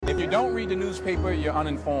you don't read the newspaper, you're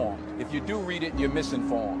uninformed. If you do read it, you're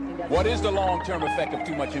misinformed. What is the long-term effect of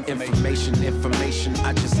too much information? Information,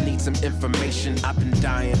 I just need some information. I've been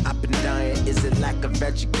dying. Is it lack of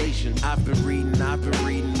education? I've been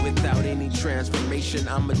reading without any transformation.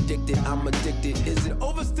 I'm addicted. Is it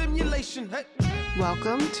overstimulation? Hey.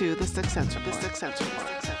 Welcome to the Sixth Sense.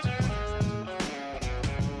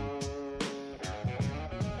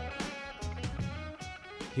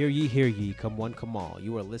 Hear ye, come one, come all.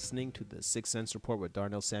 You are listening to the Sixth Sense Report with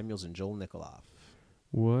Darnell Samuels and Joel Nikoloff.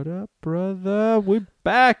 What up, brother? We're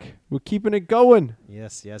back. We're keeping it going.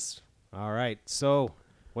 Yes. All right. So,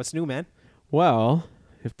 what's new, man? Well,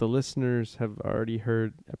 if the listeners have already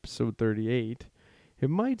heard episode 38, it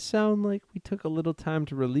might sound like we took a little time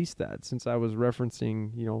to release that since I was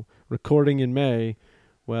referencing, recording in May.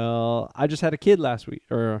 Well, I just had a kid last week,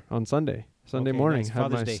 or on Sunday morning. Nice.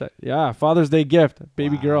 Father's Day. Father's Day gift,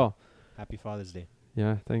 baby Wow. girl. Happy Father's Day.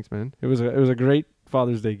 Yeah, thanks, man. It was a great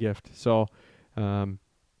Father's Day gift. So,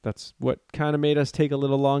 that's what kind of made us take a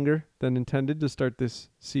little longer than intended to start this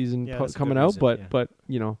season coming out. But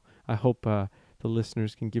I hope the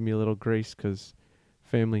listeners can give me a little grace because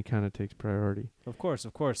family kind of takes priority. Of course.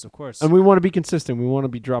 And we want to be consistent. We want to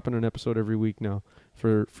be dropping an episode every week now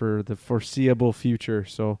for the foreseeable future.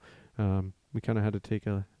 So we kind of had to take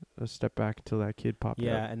a step back until that kid popped out.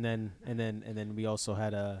 Yeah, and then we also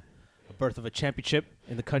had a birth of a championship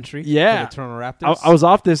in the country. Yeah, for the Toronto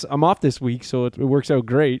Raptors. I'm off this week, so it works out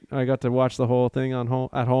great. I got to watch the whole thing at home.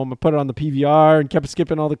 I put it on the PVR and kept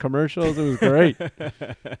skipping all the commercials. It was great.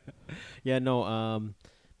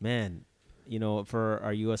 Man, for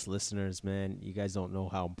our U.S. listeners, man, you guys don't know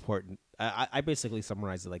how important. I basically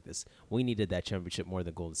summarize it like this: we needed that championship more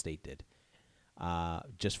than Golden State did.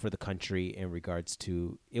 Just for the country in regards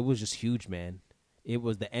to, it was just huge, man.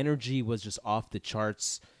 The energy was just off the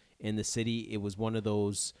charts in the city. It was one of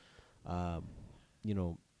those,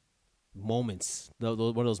 moments, one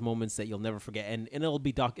of those moments that you'll never forget. And it'll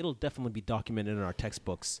definitely be documented in our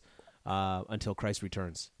textbooks until Christ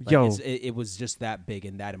returns. It was just that big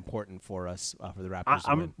and that important for us, for the Raptors.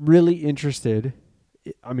 I'm really interested.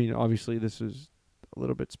 I mean, obviously this is a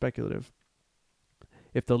little bit speculative.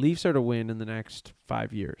 If the Leafs are to win in the next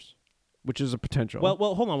 5 years, which is a potential. Well,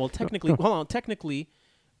 hold on. Well, technically,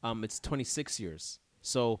 it's 26 years.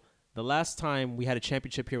 So the last time we had a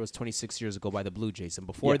championship here was 26 years ago by the Blue Jays, and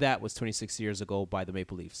before that was 26 years ago by the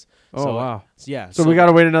Maple Leafs. Oh, wow. So we got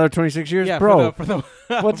to wait another 26 years? Yeah, bro.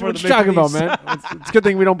 What you talking about, man? It's a good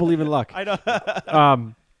thing we don't believe in luck. I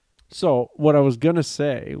know. So what I was going to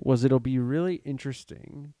say was it'll be really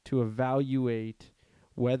interesting to evaluate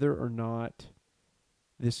whether or not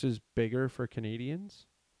this is bigger for Canadians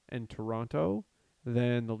and Toronto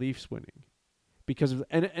than the Leafs winning. Because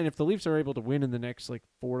if the Leafs are able to win in the next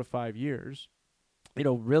 4 to 5 years,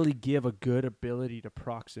 it'll really give a good ability to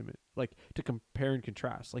proximate, to compare and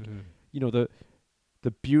contrast. The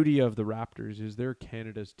beauty of the Raptors is they're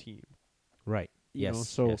Canada's team. Right.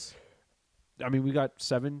 Yes. I mean, we got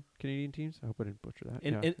 7 Canadian teams. I hope I didn't butcher that.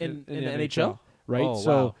 In the NHL? Right.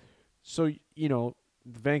 Oh, so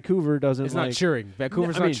Vancouver doesn't. It's not cheering.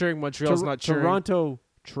 Vancouver's not cheering. Montreal's not cheering. Toronto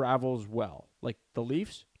travels well. The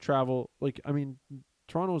Leafs travel.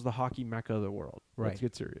 Toronto is the hockey mecca of the world. Right. Let's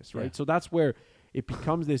get serious, right? Yeah. So that's where it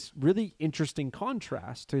becomes this really interesting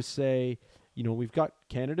contrast to say, we've got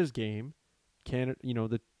Canada's game,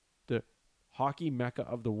 the hockey mecca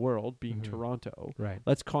of the world being Toronto. Right.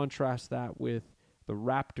 Let's contrast that with the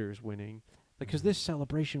Raptors winning, because this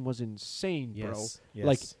celebration was insane, bro.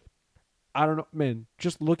 Yes. I don't know, man,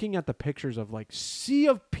 just looking at the pictures of sea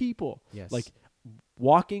of people, yes.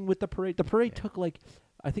 Walking with the parade. The parade took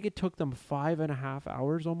I think it took them 5.5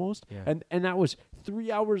 hours almost. Yeah. And that was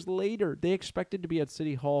 3 hours later. They expected to be at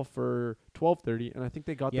City Hall for 12:30, and I think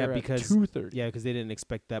they got there at 2:30. Yeah, because they didn't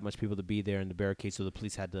expect that much people to be there in the barricade, so the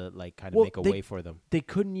police had to make a way for them. They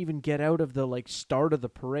couldn't even get out of the start of the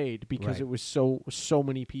parade because it was so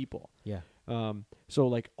many people. Yeah.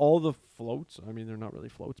 So all the floats, I mean, they're not really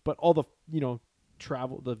floats, but all the,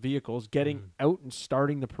 the vehicles getting out and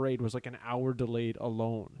starting the parade was an hour delayed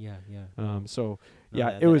alone. Yeah.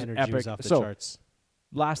 It was epic. Was off the charts.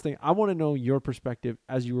 Last thing, I want to know your perspective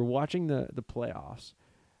as you were watching the playoffs.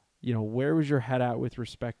 Where was your head at with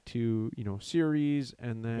respect to, series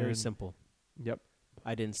and then... Very simple. Yep.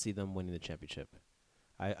 I didn't see them winning the championship.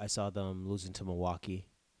 I saw them losing to Milwaukee.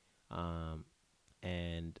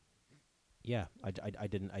 And... yeah, I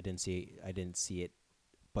didn't see it,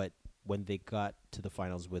 but when they got to the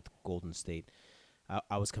finals with Golden State,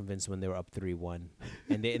 I was convinced when they were up 3-1,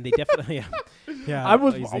 and they definitely yeah. I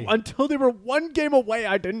was obviously. until they were one game away.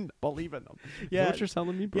 I didn't believe in them. Is that what you're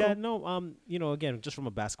telling me, bro? Yeah, no. Again, just from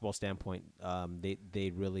a basketball standpoint,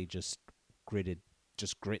 they really just grit.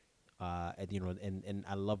 And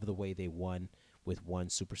I love the way they won with one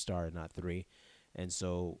superstar and not three, and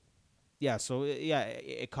so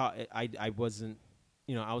it caught. I wasn't,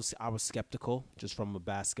 I was skeptical just from a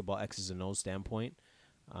basketball X's and O's standpoint.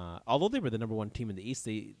 Although they were the number one team in the East,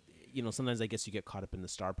 sometimes I guess you get caught up in the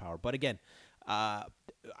star power. But again,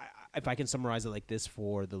 if I can summarize it like this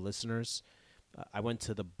for the listeners, I went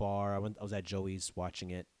to the bar. I was at Joey's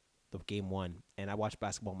watching it, the game one, and I watched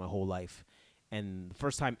basketball my whole life. And the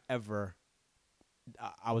first time ever,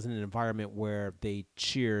 I was in an environment where they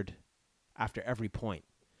cheered after every point.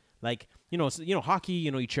 Like, hockey,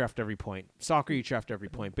 you cheer after every point. Soccer, you cheer after every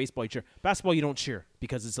point. Baseball, you cheer. Basketball, you don't cheer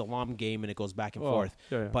because it's a long game and it goes back and forth.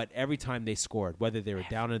 Yeah. But every time they scored, whether they were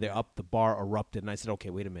down or they're up, the bar erupted. And I said,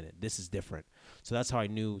 okay, wait a minute. This is different. So that's how I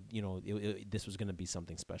knew, this was going to be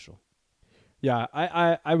something special. Yeah,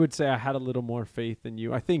 I would say I had a little more faith than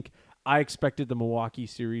you. I think I expected the Milwaukee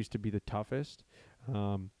series to be the toughest.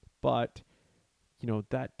 But,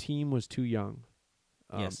 that team was too young.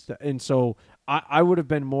 Yes. And so I would have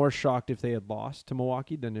been more shocked if they had lost to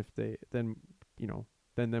Milwaukee than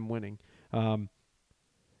them winning.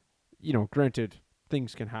 Granted,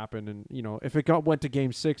 things can happen, and if it went to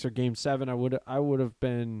Game 6 or Game 7, I would have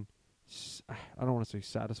been, I don't want to say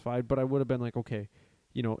satisfied, but I would have been like, okay,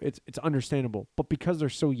 it's understandable. But because they're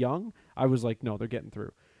so young, I was like, no, they're getting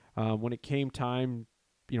through. When it came time,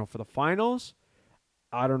 for the finals,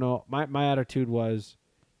 I don't know. My attitude was,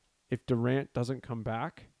 if Durant doesn't come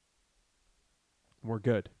back, we're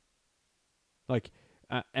good. Like,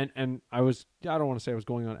 and I don't want to say I was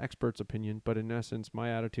going on experts' opinion, but in essence, my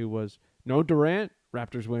attitude was, no Durant,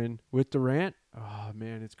 Raptors win. With Durant, oh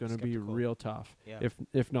man, it's going to be real tough,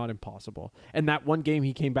 if not impossible. And that one game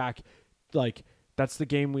he came back, like, that's the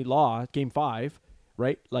game we lost, Game 5,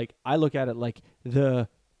 right? Like, I look at it like the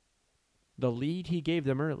lead he gave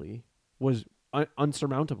them early was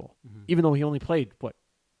unsurmountable, even though he only played,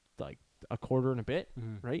 like a quarter and a bit,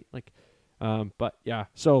 right? Like, but yeah,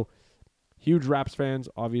 so huge Raps fans,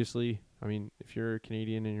 obviously. I mean, if you're a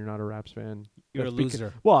Canadian and you're not a Raps fan, you're a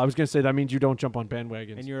loser. Well, I was gonna say that means you don't jump on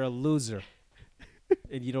bandwagons, and you're a loser,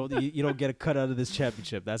 and you don't get a cut out of this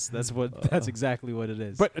championship. That's exactly what it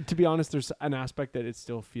is. But to be honest, there's an aspect that it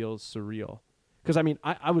still feels surreal, because I mean,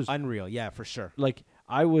 I was unreal, yeah, for sure. Like,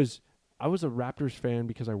 I was a Raptors fan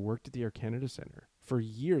because I worked at the Air Canada Center for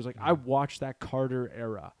years. Like, I watched that Carter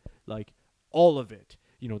era, like all of it.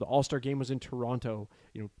 The All-Star game was in Toronto,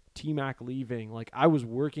 T-Mac leaving. Like, I was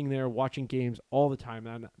working there watching games all the time.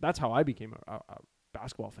 And that's how I became a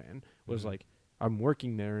basketball fan, was like, I'm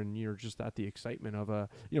working there, and you're just at the excitement of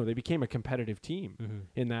they became a competitive team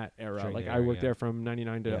in that era. Like, I worked there from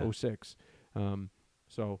 99 to 06.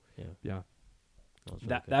 So yeah.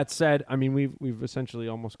 That said, I mean, we've essentially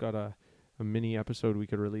almost got a mini episode we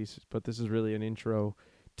could release, but this is really an intro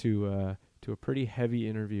to a pretty heavy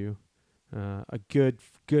interview. A good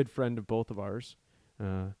friend of both of ours.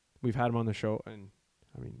 We've had him on the show, and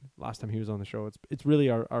I mean, last time he was on the show, it's really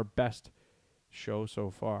our best show so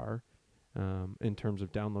far, in terms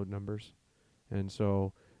of download numbers. And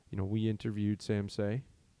so, we interviewed Samuel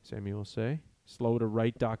Sey,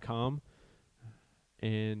 slowtowrite.com,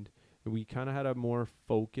 and we kind of had a more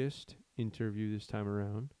focused interview this time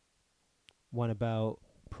around. One about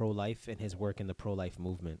pro-life and his work in the pro-life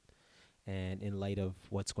movement. And in light of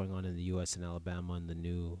what's going on in the U.S. and Alabama and the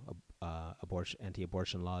new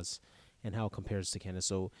anti-abortion laws and how it compares to Canada.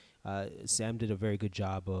 So Sam did a very good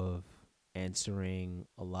job of answering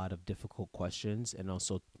a lot of difficult questions and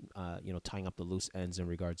also, tying up the loose ends in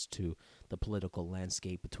regards to the political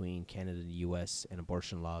landscape between Canada and the U.S. and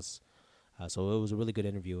abortion laws. So it was a really good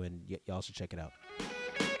interview, and y'all should check it out.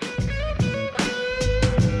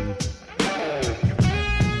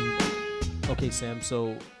 Okay, Sam,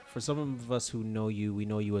 so for some of us who know you, we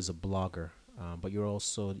know you as a blogger, but you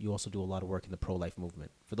also do a lot of work in the pro-life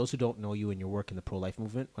movement. For those who don't know you and your work in the pro-life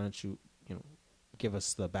movement, why don't you give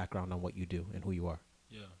us the background on what you do and who you are?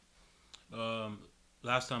 Yeah.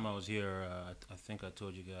 Last time I was here, I think I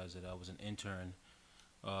told you guys that I was an intern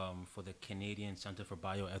for the Canadian Center for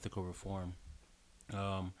Bioethical Reform.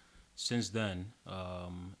 Since then, I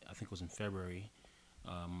think it was in February,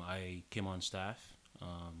 I came on staff.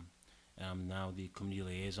 And I'm now the community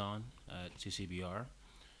liaison at CCBR.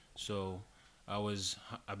 So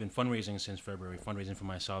I've been fundraising since February, fundraising for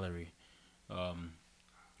my salary.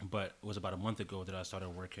 But it was about a month ago that I started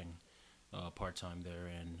working part-time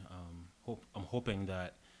there, and I'm hoping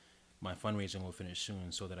that my fundraising will finish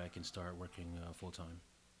soon so that I can start working full time.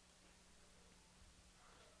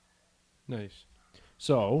 Nice.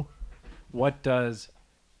 So, what does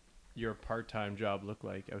your part-time job look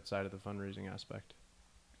like outside of the fundraising aspect?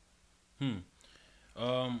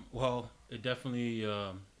 Well, it definitely,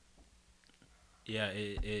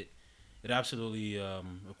 it absolutely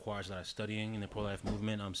requires a lot of studying in the pro-life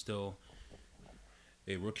movement. I'm still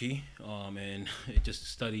a rookie, and just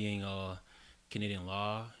studying Canadian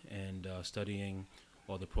law and studying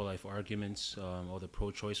all the pro-life arguments, all the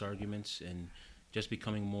pro-choice arguments, and just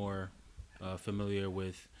becoming more familiar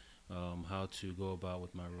with how to go about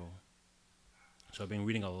with my role. So I've been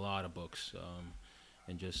reading a lot of books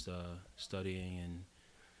and just studying,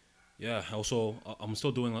 and also I'm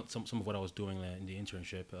still doing some of what I was doing in the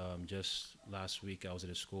internship. Just last week I was at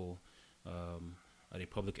a school, at a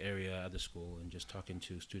public area at the school, and just talking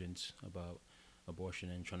to students about abortion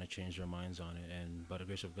and trying to change their minds on it. And by the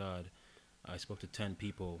grace of God, I spoke to 10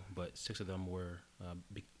 people, but 6 of them were,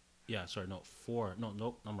 4,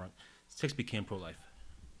 no, I'm wrong. 6 became pro-life.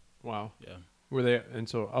 Wow. Yeah. Were they? And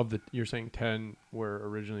so you're saying 10 were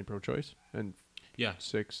originally pro-choice, and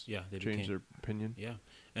 6 they changed their opinion. Yeah,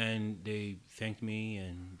 and they thanked me,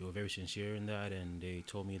 and they were very sincere in that, and they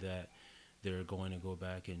told me that they're going to go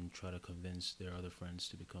back and try to convince their other friends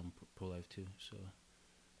to become pro-life too. So,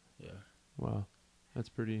 yeah. Wow, that's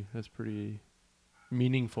pretty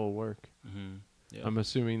meaningful work. Mm-hmm. Yeah. I'm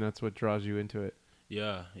assuming that's what draws you into it.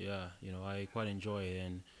 Yeah. You know, I quite enjoy it,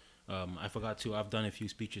 and I forgot to. I've done a few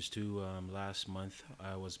speeches too. Last month,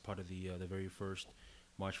 I was part of the very first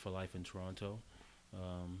March for Life in Toronto.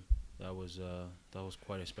 That was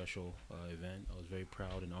quite a special event. I was very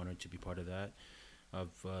proud and honored to be part of that.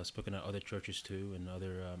 I've spoken at other churches too and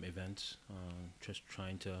other events, just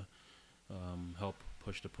trying to help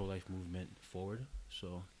push the pro-life movement forward.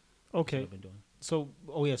 So that's what I've been doing. So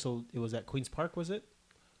it was at Queen's Park, was it?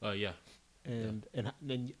 Yeah. And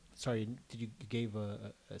then, sorry, did you gave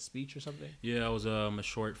a speech or something? Yeah, it was a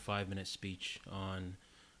short 5-minute speech on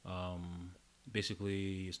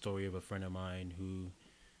basically a story of a friend of mine who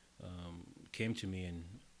came to me and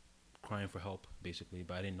crying for help, basically,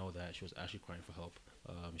 but I didn't know that she was actually crying for help.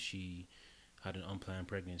 She had an unplanned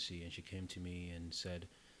pregnancy, and she came to me and said,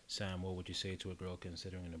 "Sam, what would you say to a girl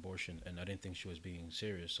considering an abortion?" And I didn't think she was being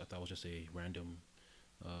serious. I thought it was just a random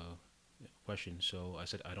question. So I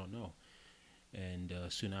said, "I don't know." And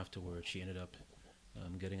soon afterwards, she ended up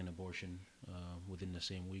getting an abortion within the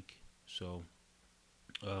same week. So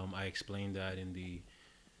I explained that in the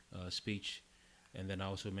speech. And then I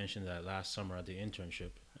also mentioned that last summer at the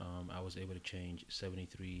internship, I was able to change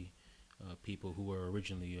 73 people who were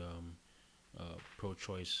originally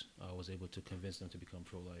pro-choice. I was able to convince them to become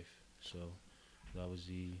pro-life. So that was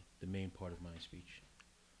the main part of my speech.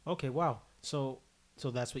 Okay, wow. So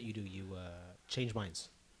that's what you do. You change minds.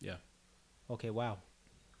 Yeah. Okay, wow.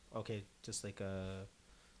 Okay, just like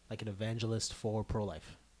an evangelist for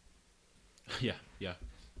pro-life. Yeah.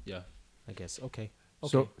 I guess. Okay.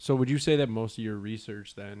 So would you say that most of your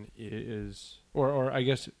research then is, or I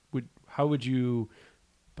guess how would you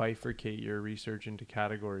bifurcate your research into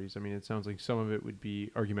categories? I mean, it sounds like some of it would be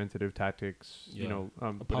argumentative tactics,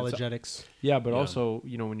 apologetics. But also,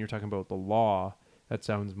 when you're talking about the law, that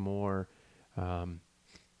sounds more,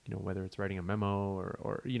 whether it's writing a memo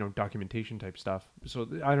or documentation type stuff. So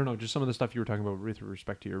I don't know, just some of the stuff you were talking about with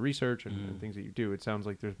respect to your research and things that you do. It sounds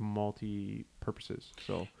like there's multi purposes.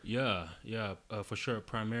 So yeah, for sure.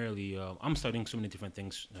 Primarily, I'm studying so many different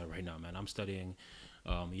things right now, man. I'm studying,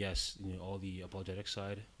 all the apologetic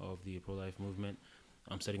side of the pro-life movement.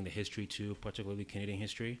 I'm studying the history too, particularly Canadian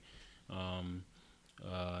history, and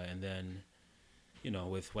then,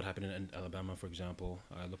 with what happened in Alabama, for example,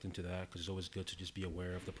 I looked into that because it's always good to just be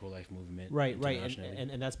aware of the pro-life movement. Right,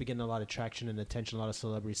 and that's been getting a lot of traction and attention. A lot of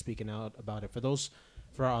celebrities speaking out about it.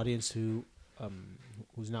 For our audience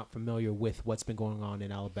who's not familiar with what's been going on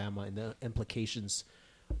in Alabama and the implications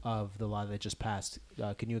of the law that just passed,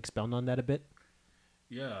 can you expound on that a bit?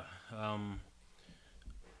 Yeah,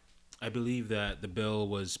 I believe that the bill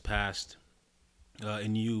was passed. A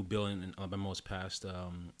new bill in Alabama was passed.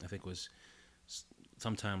 I think it was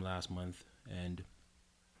sometime last month, and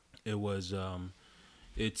it was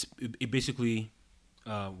it basically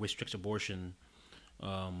restricts abortion,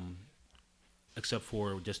 except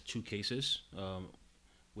for just 2 cases,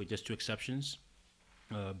 with just 2 exceptions,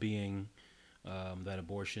 being that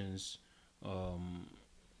abortions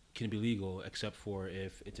can be legal except for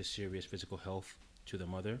if it's a serious physical health to the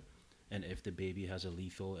mother, and if the baby has a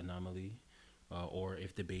lethal anomaly, or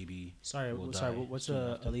if the baby what's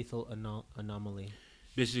a lethal anomaly?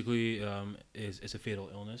 Basically, it's a fatal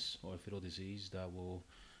illness or a fatal disease that will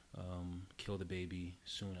kill the baby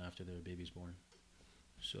soon after their baby's born.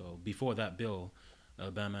 So before that bill,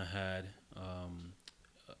 Alabama had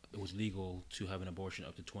it was legal to have an abortion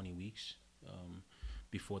up to 20 weeks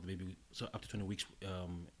before the baby, so up to 20 weeks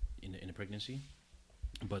in a pregnancy.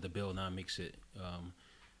 But the bill now makes it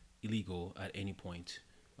illegal at any point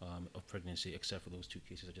of pregnancy, except for those 2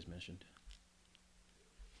 cases I just mentioned.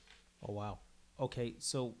 Oh wow. Okay,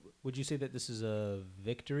 so would you say that this is a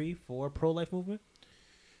victory for pro-life movement?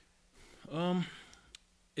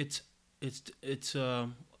 It's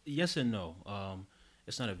yes and no.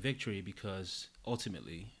 It's not a victory because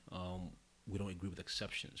ultimately we don't agree with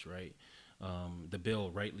exceptions, right? The bill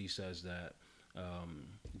rightly says that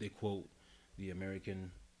they quote the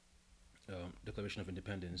American Declaration of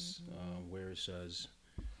Independence, where it says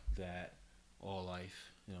that all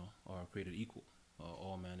life, are created equal.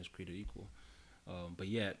 All man is created equal. But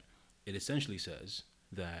yet, it essentially says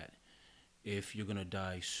that if you're gonna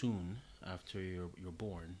die soon after you're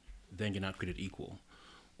born, then you're not created equal.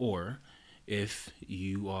 Or if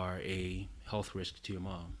you are a health risk to your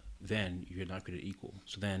mom, then you're not created equal.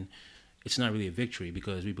 So then, it's not really a victory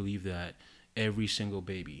because we believe that every single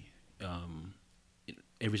baby,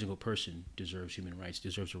 every single person deserves human rights,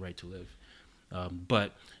 deserves the right to live.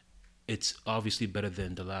 But it's obviously better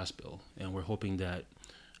than the last bill, and we're hoping that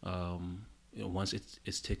once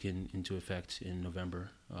it's taken into effect in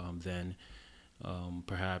November, then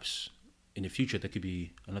perhaps in the future there could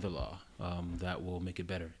be another law that will make it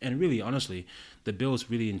better. And really, honestly, the bill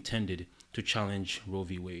is really intended to challenge Roe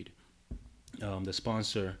v. Wade. The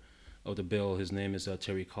sponsor of the bill, his name is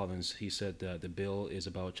Terry Collins. He said that the bill is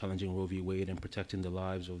about challenging Roe v. Wade and protecting the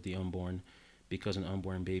lives of the unborn, because an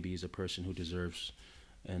unborn baby is a person who deserves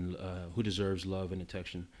love and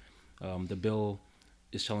attention. The bill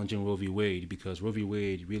is challenging Roe v. Wade because Roe v.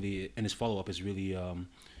 Wade really, and its follow-up is really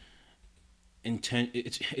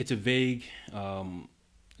it's a vague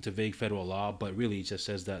federal law, but really it just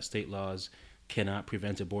says that state laws cannot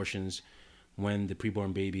prevent abortions when the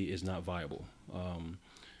preborn baby is not viable.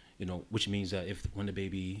 Which means that when the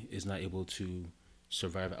baby is not able to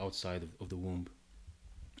survive outside of the womb.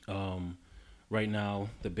 Right now,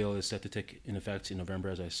 the bill is set to take in effect in November,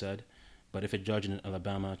 as I said. But if a judge in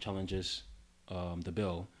Alabama challenges the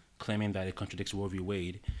bill, claiming that it contradicts Roe v.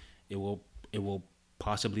 Wade, it will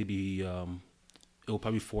possibly be it will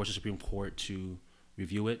probably force the Supreme Court to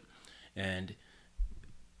review it, and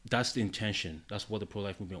that's the intention. That's what the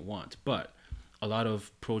pro-life movement wants. But a lot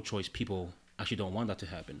of pro-choice people actually don't want that to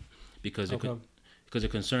happen because they're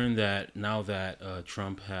concerned that now that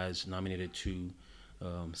Trump has nominated two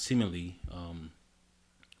seemingly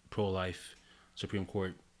pro-life Supreme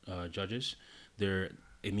Court judges,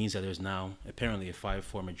 it means that there's now apparently a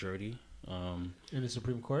 5-4 majority in the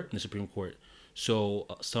Supreme Court. So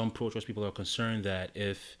some pro-choice people are concerned that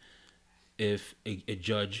if a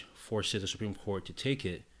judge forces the Supreme Court to take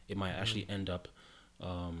it, it might actually end up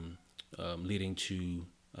leading to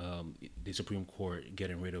the Supreme Court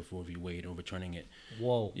getting rid of Roe v. Wade and overturning it.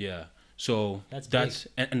 Whoa. Yeah. So that's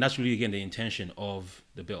really, again, the intention of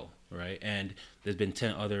the bill, right? And there's been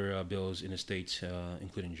 10 other bills in the states,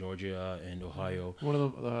 including Georgia and Ohio. One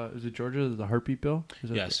of them, is it Georgia, the heartbeat bill?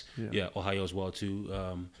 Yes. Yeah, Ohio as well, too.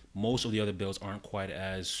 Most of the other bills aren't quite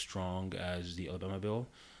as strong as the Alabama bill.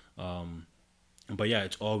 But yeah,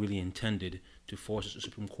 it's all really intended to force the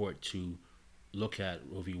Supreme Court to look at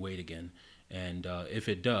Roe v. Wade again. And if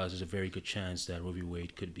it does, there's a very good chance that Roe v.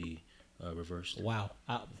 Wade could be reversed. Wow,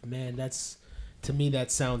 man, to me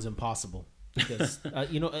that sounds impossible. Because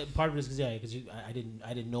part of it is because I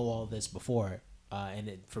didn't know all this before,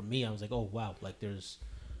 and for me, I was like, oh wow, like there's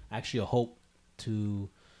actually a hope to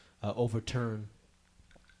overturn,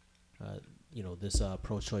 this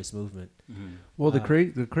pro-choice movement. Mm-hmm. Well,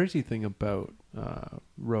 the crazy thing about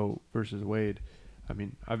Roe versus Wade, I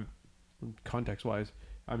mean, context-wise,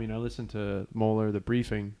 I mean, I listened to Mueller, the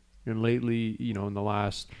briefing, and lately, in the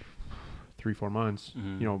last 3-4 months,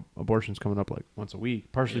 abortion's coming up like once a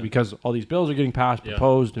week, partially because all these bills are getting passed,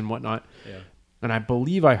 proposed, and whatnot. Yeah. And I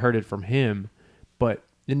believe I heard it from him, but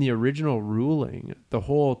in the original ruling, the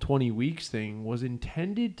whole 20 weeks thing was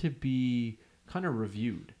intended to be kind of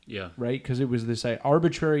reviewed. Yeah. Right? Because it was this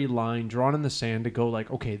arbitrary line drawn in the sand to go like,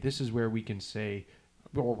 okay, this is where we can say,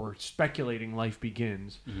 or we're speculating life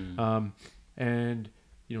begins. Mm-hmm. And,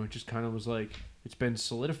 it just kind of was like, it's been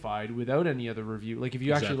solidified without any other review. Like if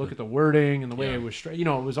you actually look at the wording and the way it was, it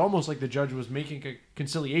was almost like the judge was making a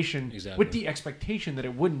conciliation with the expectation that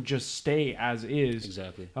it wouldn't just stay as is.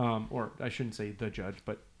 Exactly. Or I shouldn't say the judge,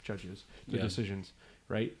 but judges, the decisions,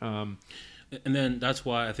 right? And then that's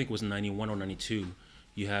why I think it was 91 or 92,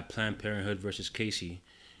 you had Planned Parenthood versus Casey,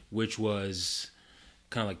 which was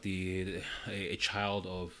kind of like a child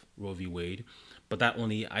of Roe v. Wade, but that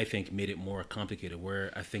only, I think, made it more complicated.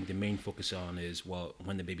 Where I think the main focus on is, well,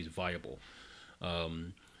 when the baby's viable,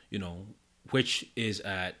 you know, which is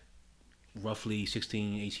at roughly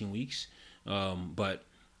 16, 18 weeks. But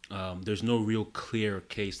there's no real clear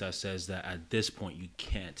case that says that at this point you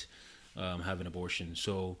can't have an abortion.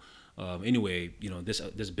 So anyway, you know,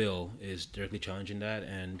 this bill is directly challenging that,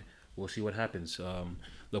 and we'll see what happens.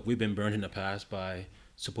 Look, we've been burned in the past by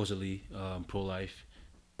supposedly pro-life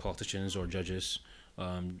politicians or judges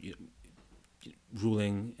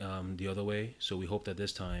ruling the other way. So we hope that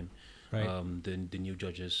this time Right. the new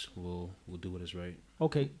judges will do what is right.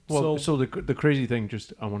 Okay. Well, so the crazy thing,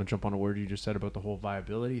 just I want to jump on a word you just said about the whole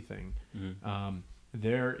viability thing.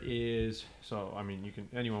 There is, so I mean,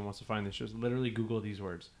 anyone wants to find this, just literally Google these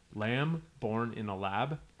words: lamb born in a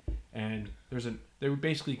lab, and they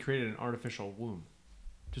basically created an artificial womb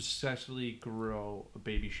to successfully grow a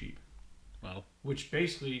baby sheep. Wow. Which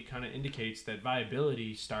basically kind of indicates that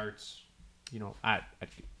viability starts, you know, at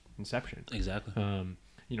inception. Exactly.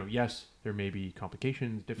 You know, yes, there may be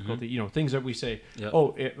complications, difficulty, you know, things that we say, Yep.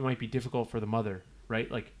 oh, it might be difficult for the mother, right?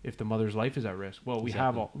 Like if the mother's life is at risk. Well, we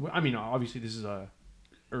have I mean, obviously this is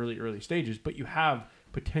early stages, but you have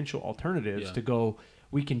potential alternatives Yeah. to go,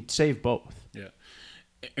 we can save both. Yeah.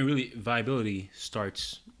 And really, viability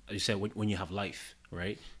starts, as you said, when you have life,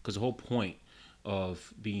 right? Because the whole point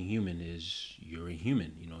of being human is you're a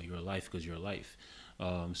human. You know, you're a life because you're a life.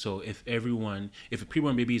 So if a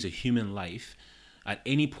preborn baby is a human life, at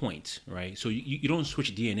any point, right? So you don't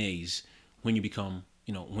switch DNAs when you become,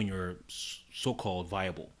 you know, when you're so-called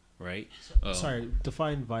viable, right? sorry,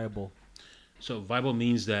 define viable. So viable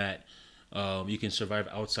means that you can survive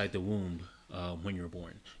outside the womb when you're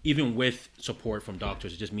born, even with support from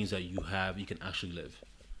doctors. It just means that you can actually live.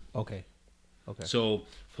 Okay. So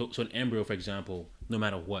an embryo, for example, no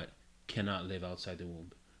matter what, cannot live outside the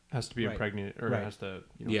womb. Has to be Right. impregnated, or Right. it has to,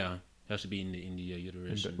 you know, Yeah, it has to be in the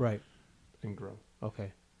uterus. Right. and grow.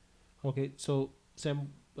 Okay. So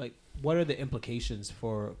Sam, like, what are the implications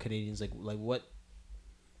for Canadians? Like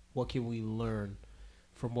what can we learn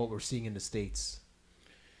from what we're seeing in the States?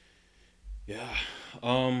 Yeah.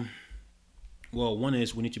 Well, one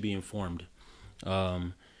is we need to be informed.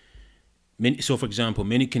 So, for example,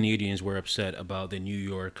 many Canadians were upset about the New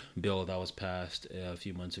York bill that was passed a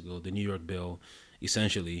few months ago. The New York bill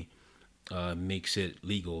essentially makes it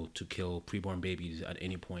legal to kill preborn babies at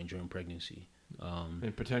any point during pregnancy.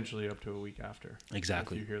 And potentially up to a week after.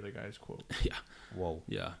 Exactly. If you hear the guy's quote. Yeah. Whoa.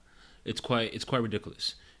 Yeah, it's quite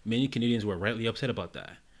ridiculous. Many Canadians were rightly upset about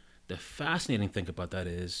that. The fascinating thing about that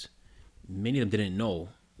is many of them didn't know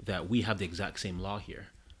that we have the exact same law here,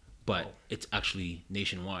 but it's actually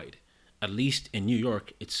nationwide. At least in New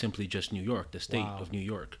York, it's simply just New York, the state of New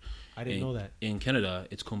York. I didn't know that. In Canada,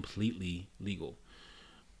 it's completely legal.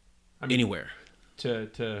 I mean, Anywhere.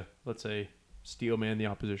 To let's say steel man the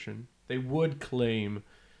opposition, they would claim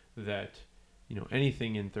that, you know,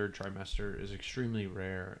 anything in third trimester is extremely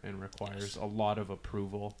rare and requires a lot of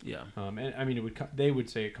approval. Yeah. And I mean, they would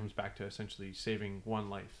say it comes back to essentially saving one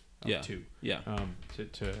life of two. Yeah.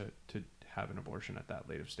 To have an abortion at that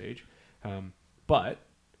later stage, but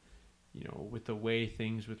you know, with the way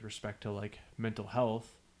things with respect to like mental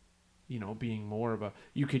health, you know, being more of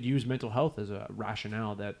you could use mental health as a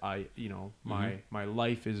rationale that my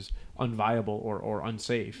life is unviable or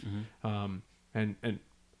unsafe. And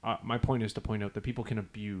my point is to point out that people can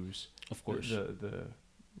abuse, of course, the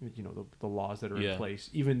laws that are in place,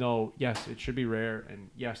 even though, yes, it should be rare. And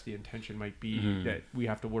yes, the intention might be that we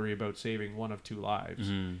have to worry about saving one of two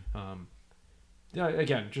lives.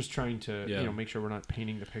 Again, just trying to make sure we're not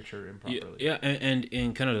painting the picture improperly. Yeah, and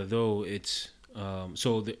in Canada though, it's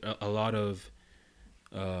a lot of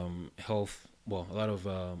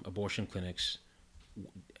abortion clinics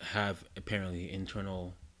have apparently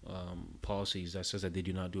internal policies that says that they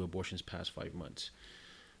do not do abortions past 5 months.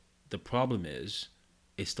 The problem is,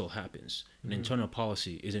 it still happens. An internal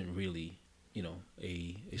policy isn't really,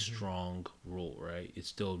 a strong rule, right? It's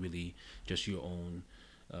still really just your own.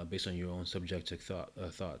 Based on your own subjective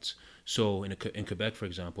thoughts. So in Quebec, for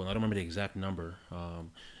example, and I don't remember the exact number,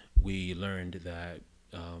 we learned that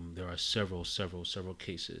there are several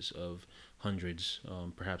cases of hundreds,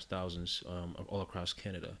 perhaps thousands, all across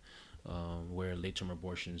Canada, where late-term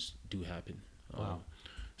abortions do happen. Wow.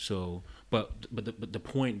 So, but the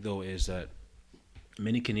point though is that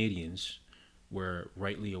many Canadians were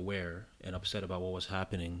rightly aware and upset about what was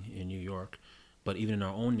happening in New York, but even in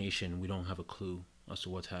our own nation, we don't have a clue as to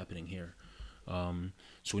what's happening here.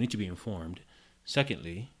 So we need to be informed.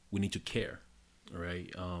 Secondly, we need to care, all right?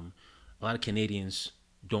 A lot of Canadians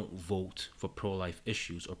don't vote for pro-life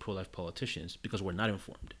issues or pro-life politicians because we're not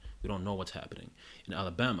informed. We don't know what's happening. In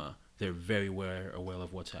Alabama, they're very aware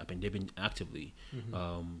of what's happening. They've been actively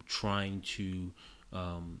trying to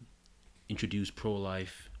introduce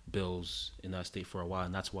pro-life bills in that state for a while,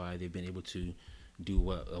 and that's why they've been able to do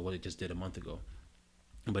what they just did a month ago.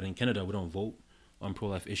 But in Canada, we don't vote on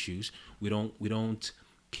pro-life issues. We don't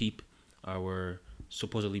keep our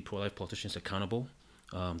supposedly pro-life politicians accountable.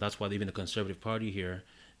 That's why even the Conservative Party here,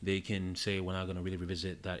 they can say we're not going to really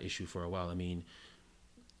revisit that issue for a while. I mean,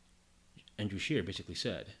 Andrew Scheer basically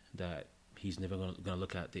said that he's never going to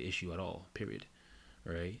look at the issue at all, period.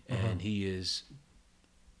 Right? And he is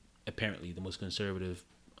apparently the most conservative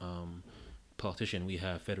politician we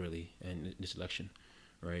have federally in this election.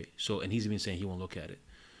 Right? So, and he's even saying he won't look at it.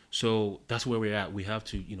 So that's where we're at. We have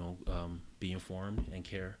to, be informed and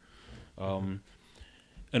care.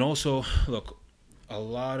 And also, look, a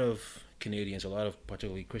lot of Canadians, a lot of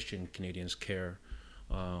particularly Christian Canadians care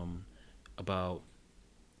about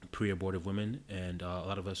pre-abortive women, and a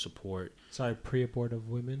lot of us support. Sorry, pre-abortive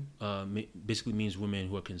women? Basically means women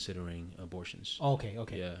who are considering abortions. Oh,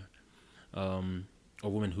 okay. Yeah. Or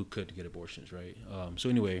women who could get abortions, right? So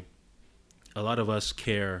anyway, a lot of us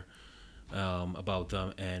care about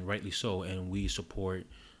them, and rightly so, and we support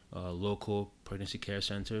local pregnancy care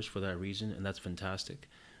centers for that reason, and that's fantastic.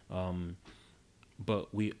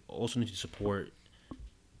 But we also need to support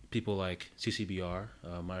people like CCBR,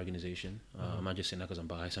 my organization. I'm not just saying that because I'm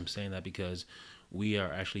biased. I'm saying that because we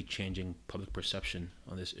are actually changing public perception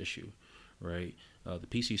on this issue, right? The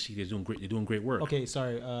PCC is doing great. They're doing great work. Okay,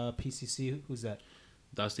 sorry. PCC, who's that?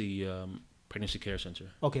 That's the Pregnancy Care Center.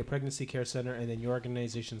 Okay, Pregnancy Care Center, and then your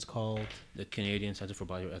organization's called? The Canadian Center for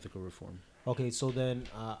Bioethical Reform. Okay, so then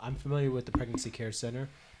I'm familiar with the Pregnancy Care Center,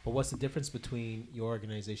 but what's the difference between your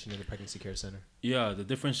organization and the Pregnancy Care Center? Yeah, the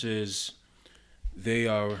difference is they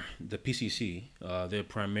are the PCC. They're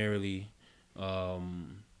primarily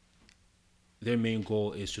their main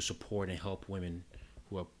goal is to support and help women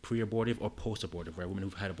who are pre-abortive or post-abortive, right? Women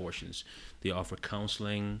who've had abortions. They offer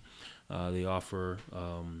counseling. They offer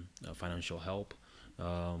financial help.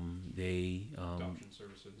 Adoption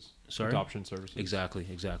services. Sorry? Adoption services. Exactly.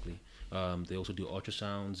 They also do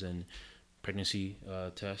ultrasounds and pregnancy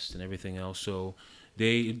tests and everything else. So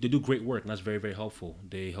they do great work, and that's very, very helpful.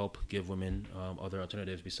 They help give women other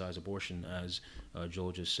alternatives besides abortion, as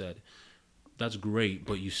Joel just said. That's great,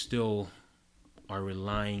 but you still are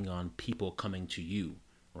relying on people coming to you,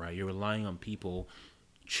 right? You're relying on people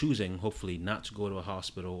choosing, hopefully, not to go to a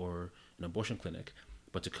hospital or an abortion clinic,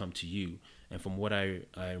 but to come to you. And from what I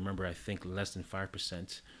remember, I think less than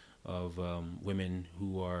 5% of women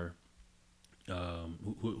who are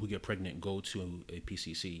who get pregnant go to a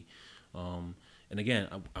PCC. And again,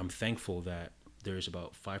 I'm thankful that there's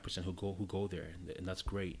about 5% who go there, and that's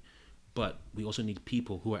great. But we also need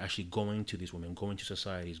people who are actually going to these women, going to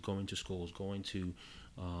societies, going to schools, going to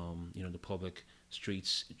the public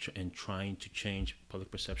streets, and trying to change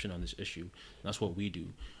public perception on this issue. And that's what we do.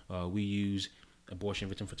 We use abortion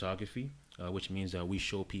victim photography, which means that we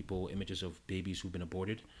show people images of babies who've been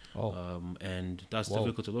aborted. And that's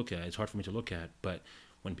difficult to look at. It's hard for me to look at. But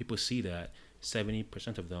when people see that,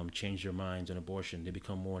 70% of them change their minds on abortion. They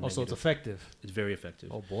become more negative. So it's effective. It's very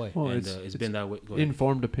effective. Oh, boy. Well, and it's been that way.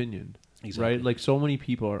 Informed opinion. Exactly. Right? Like, so many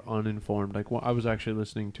people are uninformed. Like, I was actually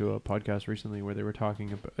listening to a podcast recently where they were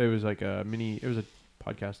talking about, it was like it was a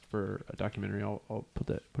podcast for a documentary. I'll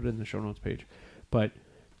put it in the show notes page. But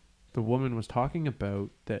the woman was talking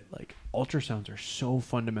about that, like, ultrasounds are so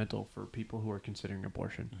fundamental for people who are considering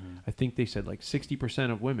abortion. Mm-hmm. I think they said like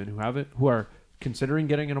 60% of women who are considering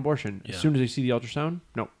getting an abortion, as soon as they see the ultrasound,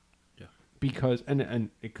 no. Yeah. Because, and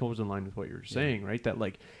it goes in line with what you're saying, right? That,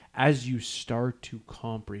 like, as you start to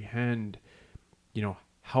comprehend,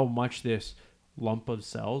 how much this lump of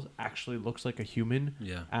cells actually looks like a human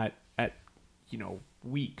at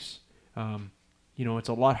weeks, it's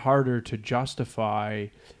a lot harder to justify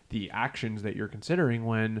the actions that you're considering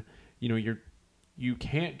when, you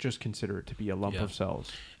can't just consider it to be a lump of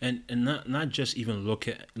cells. And not just even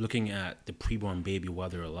looking at the preborn baby while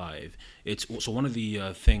they're alive. It's so one of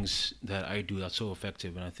the things that I do that's so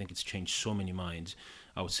effective, and I think it's changed so many minds.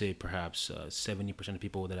 I would say perhaps 70% of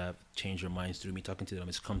people that have changed their minds through me talking to them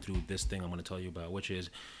has come through this thing I'm going to tell you about, which is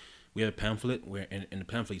we have a pamphlet where in the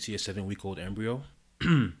pamphlet you see a 7-week-old embryo,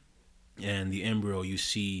 and the embryo you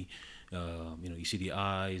see the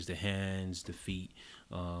eyes, the hands, the feet,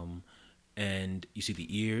 and you see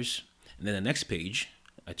the ears. And then the next page,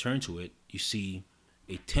 I turn to it, you see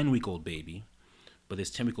a 10-week-old baby. But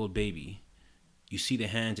this 10-week-old baby, you see the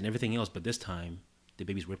hands and everything else, but this time the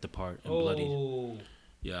baby's ripped apart and bloodied.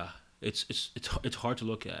 Yeah. it's hard to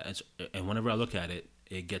look at, and whenever I look at it,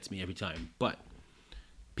 it gets me every time. But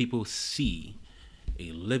people see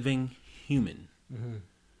a living human.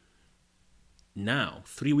 Now,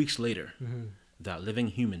 3 weeks later, that living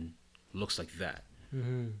human looks like that.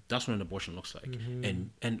 That's what an abortion looks like.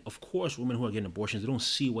 And of course, women who are getting abortions, they don't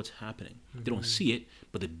see what's happening. They don't see it,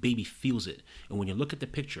 but the baby feels it. And when you look at the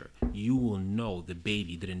picture, you will know the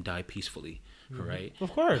baby didn't die peacefully, right?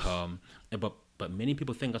 Of course. But many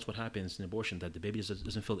people think that's what happens in abortion, that the baby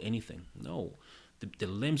doesn't feel anything. No, the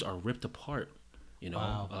limbs are ripped apart.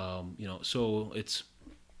 Wow. So it's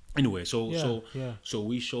anyway. So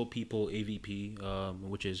we show people AVP,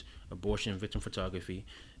 which is abortion victim photography,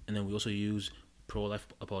 and then we also use pro-life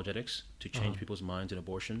apologetics to change people's minds in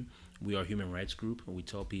abortion. We are a human rights group, and we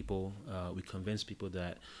tell people, we convince people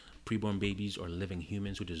that preborn babies are living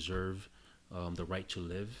humans who deserve the right to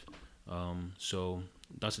live. So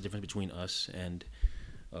that's the difference between us and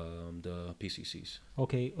the PCCs.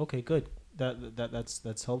 Okay, good.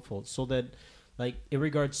 That's helpful. So that, like, in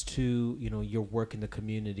regards to your work in the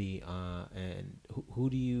community, and who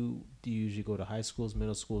do you usually go to? High schools,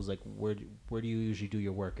 middle schools? Like, where do you usually do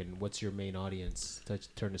your work, and what's your main audience to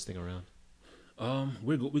turn this thing around?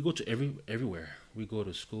 We go to everywhere. We go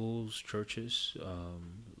to schools, churches,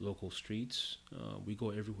 local streets. We go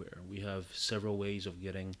everywhere. We have several ways of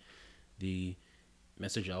getting the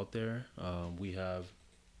message out there. We have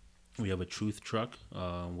a truth truck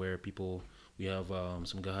where we have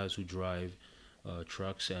some guys who drive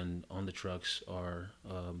trucks, and on the trucks are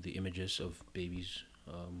the images of babies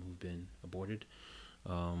who've been aborted.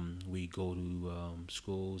 We go to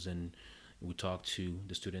schools and we talk to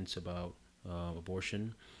the students about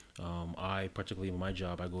abortion. I particularly in my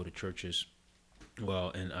job, I go to churches,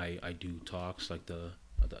 and I do talks like the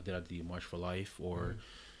March for Life, or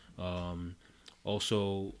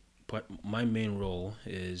also. But my main role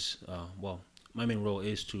is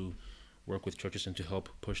to work with churches and to help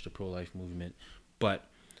push the pro-life movement. But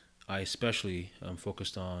I especially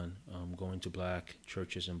focused on going to black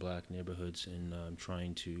churches and black neighborhoods, and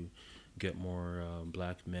trying to get more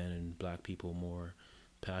black men and black people more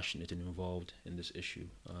passionate and involved in this issue.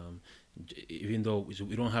 Even though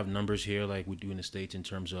we don't have numbers here like we do in the States, in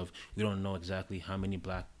terms of we don't know exactly how many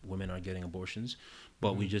black women are getting abortions,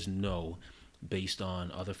 but we just know, based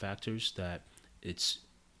on other factors, that it's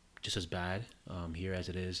just as bad here as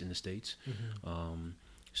it is in the States.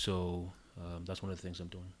 So that's one of the things I'm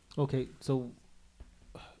doing. Okay, so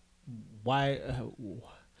why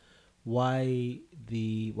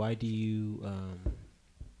do you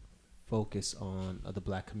focus on the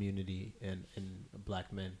black community and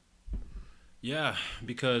black men? Yeah,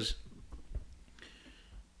 because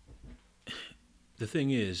the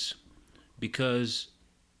thing is, because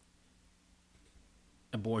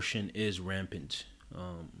abortion is rampant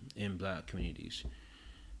in black communities,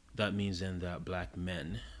 that means then that black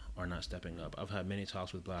men are not stepping up. I've had many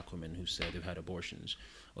talks with black women who said they've had abortions,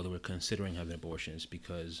 or they were considering having abortions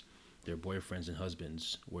because their boyfriends and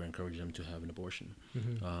husbands were encouraging them to have an abortion.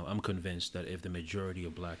 I'm convinced that if the majority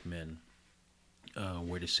of black men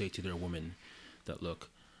were to say to their women that, look,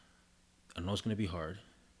 I know it's going to be hard,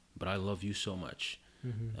 but I love you so much.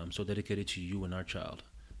 I'm so dedicated to you and our child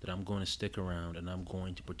that I'm going to stick around and I'm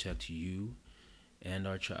going to protect you and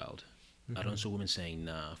our child. I don't see women saying,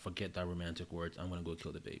 nah, forget that romantic words, I'm going to go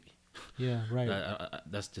kill the baby. Yeah, right.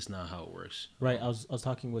 That's just not how it works. Right. I was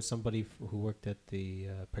talking with somebody who worked at the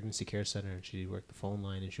pregnancy care center, and she worked the phone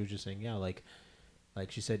line, and she was just saying, yeah, like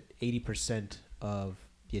she said, 80% of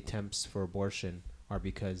the attempts for abortion are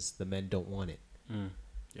because the men don't want it.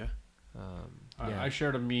 Yeah. I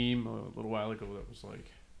shared a meme a little while ago that was like,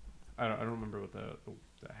 I don't remember what the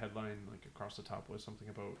headline like across the top was. Something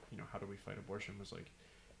about, how do we fight abortion, was like,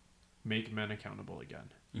 make men accountable again.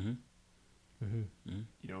 In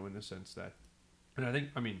the sense that, and I think,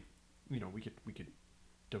 we could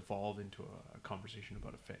devolve into a conversation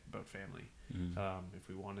about about family if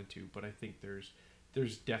we wanted to, but I think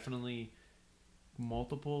there's definitely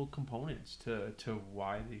multiple components to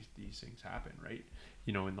why these things happen, right?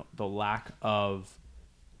 And the lack of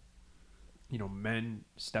men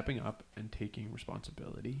stepping up and taking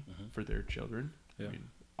responsibility for their children. Yeah. I mean,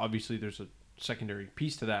 obviously there's a secondary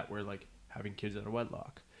piece to that, where like having kids out of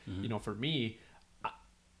wedlock. For me,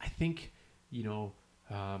 I think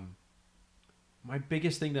my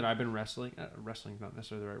biggest thing that I've been wrestling is not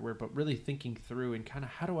necessarily the right word, but really thinking through and kind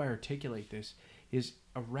of how do I articulate this, is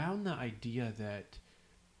around the idea that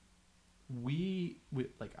we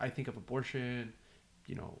like, I think of abortion,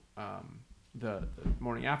 the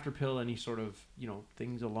morning after pill, any sort of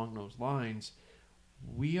things along those lines.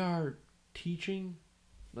 We are teaching,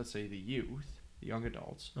 let's say, the youth, the young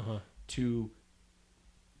adults, to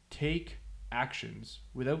take actions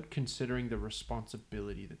without considering the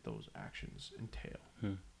responsibility that those actions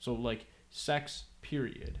entail. So like sex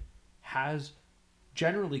period has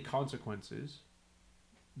generally consequences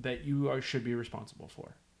that you should be responsible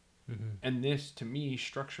for. And this to me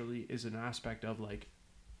structurally is an aspect of like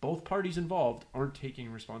both parties involved aren't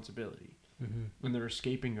taking responsibility and they're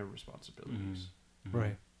escaping their responsibilities.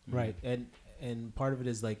 Right. And part of it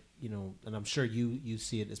is like, you know, and I'm sure you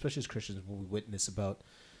see it, especially as Christians, when we witness about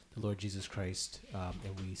the Lord Jesus Christ,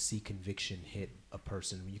 and we see conviction hit a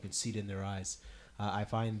person, you can see it in their eyes. I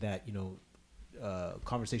find that, you know,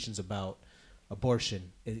 conversations about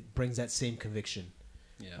abortion, it brings that same conviction.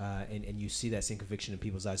 Yeah. And you see that same conviction in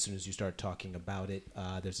people's eyes as soon as you start talking about it.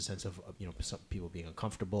 There's a sense of, you know, some people being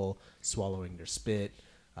uncomfortable, swallowing their spit,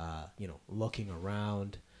 you know, looking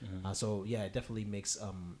around. So yeah, it definitely makes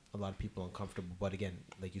a lot of people uncomfortable. But again,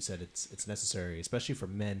 like you said, it's necessary, especially for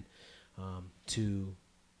men, to,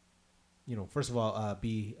 you know, first of all,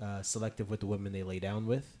 be selective with the women they lay down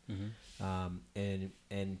with, and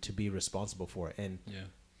to be responsible for it. And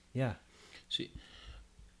yeah. See,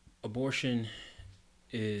 abortion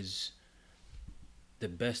is the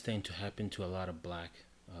best thing to happen to a lot of black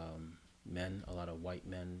men, a lot of white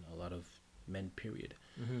men, a lot of men, period.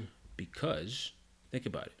 Because, think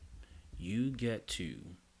about it, you get to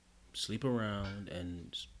sleep around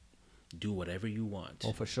and do whatever you want.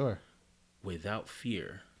 Oh, for sure. Without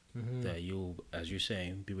fear that you'll, as you're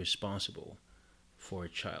saying, be responsible for a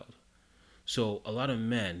child. So a lot of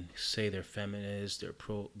men say they're feminists,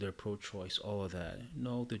 they're pro-choice, all of that.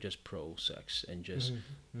 No, they're just pro-sex and just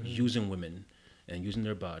using women and using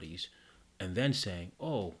their bodies, and then saying,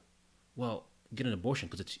 "Oh, well, get an abortion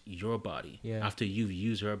because it's your body." Yeah. After you've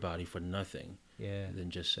used her body for nothing, Yeah. than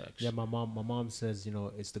just sex. Yeah, my mom says, you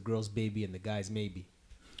know, it's the girl's baby and the guy's maybe.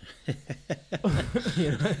 You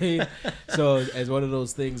know what I mean? So it's one of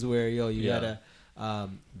those things where you gotta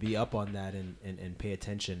be up on that and pay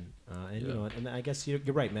attention. And you know, and I guess you're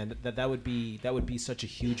right, man. That would be such a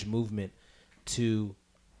huge movement to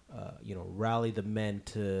you know, rally the men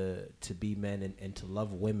to be men and to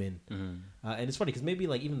love women. And it's funny because maybe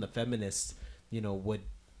like even the feminists, you know, would.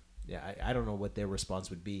 Yeah, I don't know what their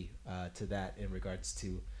response would be to that in regards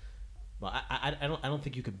to. Well, I don't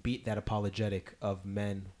think you could beat that apologetic of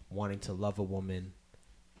men wanting to love a woman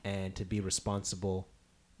and to be responsible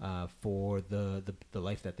for the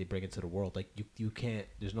life that they bring into the world. Like you can't.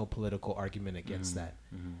 There's no political argument against that,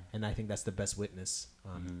 and I think that's the best witness.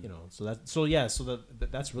 You know, so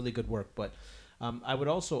that's really good work. But I would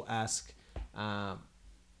also ask,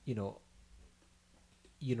 you know,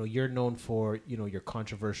 you're known for, you know, your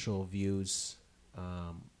controversial views,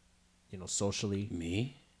 you know, socially.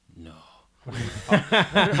 Me? No. What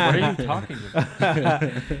are you talking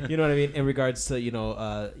about? You know what I mean? In regards to, you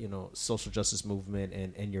know, social justice movement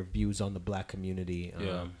and your views on the black community.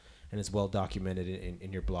 And it's well documented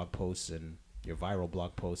in your blog posts and your viral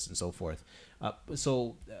blog posts and so forth.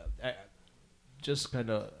 Just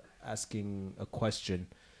kind of asking a question.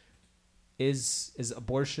 Is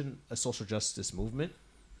abortion a social justice movement?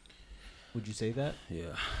 Would you say that?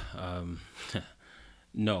 Yeah.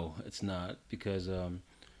 No, it's not, because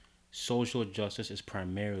social justice is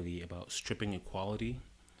primarily about stripping equality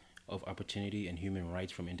of opportunity and human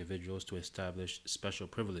rights from individuals to establish special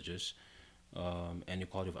privileges and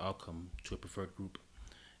equality of outcome to a preferred group.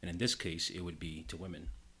 And in this case, it would be to women.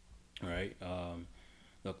 All right.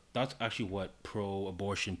 Look, that's actually what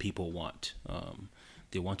pro-abortion people want.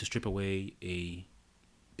 They want to strip away a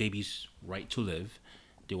baby's right to live.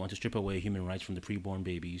 They want to strip away human rights from the preborn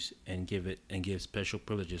babies and give special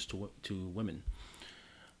privileges to women.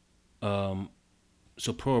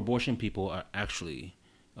 So pro-abortion people are actually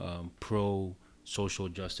pro-social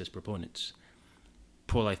justice proponents.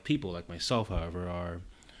 Pro-life people like myself, however, are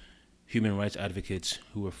human rights advocates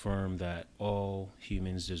who affirm that all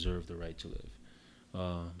humans deserve the right to live.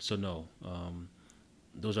 So no,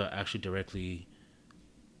 those are actually directly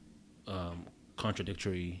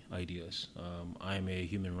contradictory ideas. I'm a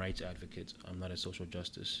human rights advocate. I'm not a social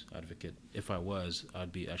justice advocate. If I was,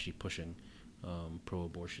 I'd be actually pushing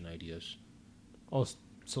pro-abortion ideas. Oh,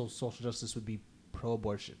 so social justice would be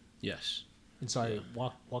pro-abortion. Yes. And sorry,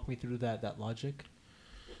 walk me through that logic.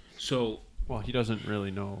 So, well, he doesn't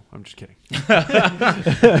really know. I'm just kidding.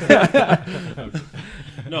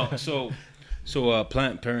 No, so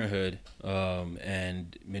Planned Parenthood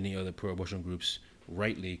and many other pro-abortion groups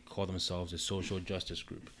rightly call themselves a social justice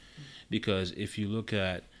group, because if you look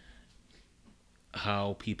at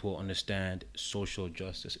how people understand social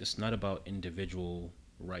justice, it's not about individual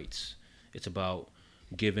rights. It's about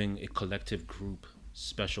giving a collective group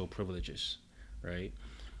special privileges, right?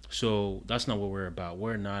 So that's not what we're about.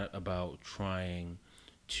 We're not about trying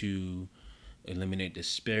to eliminate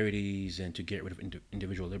disparities and to get rid of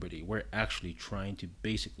individual liberty. We're actually trying to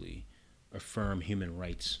basically affirm human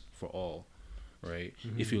rights for all, right?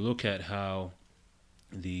 If you look at how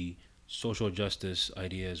the social justice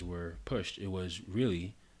ideas were pushed, it was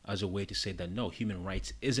really as a way to say that no, human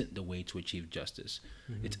rights isn't the way to achieve justice.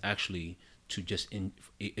 It's actually to just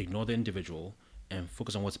ignore the individual and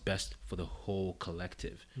focus on what's best for the whole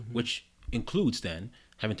collective, which includes then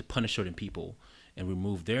having to punish certain people and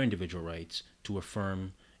remove their individual rights to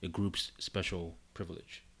affirm a group's special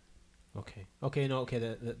privilege. Okay.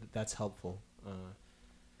 That's helpful.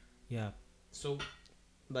 Yeah. So,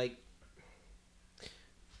 like,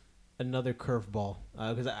 another curveball,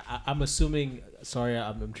 because I'm assuming. Sorry,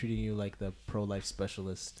 I'm treating you like the pro-life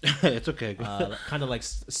specialist. It's okay. Kind of like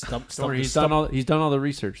stump. He's done all the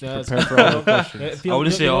research to prepare for all the questions. I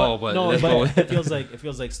wouldn't say all, but no, let's but go. it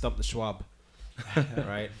feels like stump the Schwab,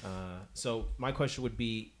 right? So my question would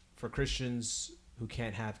be for Christians who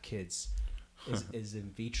can't have kids, is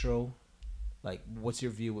in vitro. Like, what's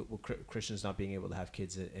your view with Christians not being able to have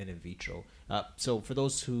kids in vitro? So for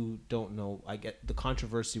those who don't know, I get the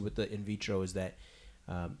controversy with the in vitro is that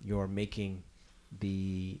you're making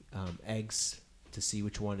the eggs to see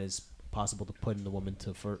which one is possible to put in the woman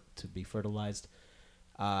to be fertilized.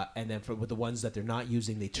 And then with the ones that they're not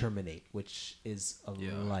using, they terminate, which is a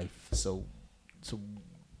life. So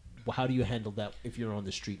how do you handle that if you're on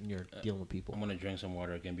the street and you're dealing with people? I'm going to drink some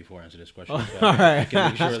water again before I answer this question. All I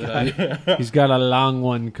can make sure that He's got a long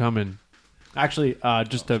one coming. Actually,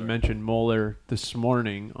 just to mention, Moeller this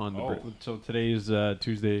morning on the so today is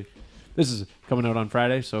Tuesday. This is coming out on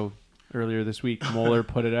Friday, so earlier this week, Moeller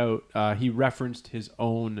put it out. He referenced his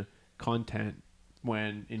own content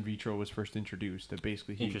when in vitro was first introduced. That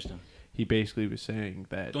basically Interesting. He basically was saying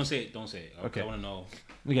that. Don't say it. Okay. I want to know.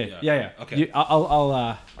 Okay. Yeah. Okay.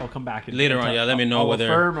 I'll come back and Later on. Yeah. Let me know I'll whether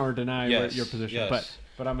affirm or deny your position. Yes.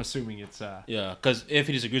 But I'm assuming it's. Yeah, because if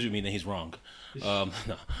he disagrees with me, then he's wrong. No.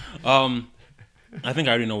 I think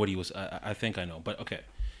I already know what he was. I think I know, but okay.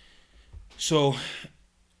 So,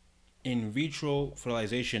 in vitro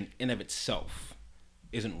fertilization in of itself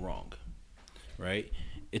isn't wrong, right?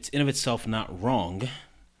 It's in of itself not wrong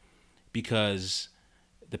because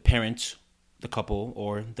the parent, the couple,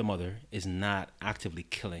 or the mother is not actively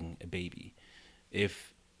killing a baby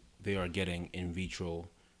if they are getting in vitro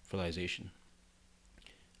fertilization.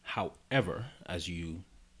 However, as you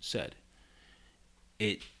said,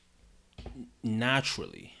 it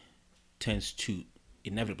naturally tends to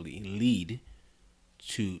inevitably lead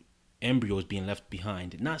to embryos being left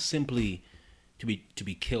behind, not simply to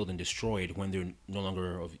be killed and destroyed when they're no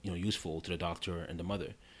longer useful to the doctor and the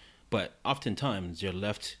mother, but oftentimes they're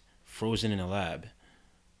left frozen in a lab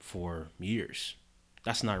for years.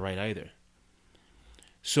 That's not right either.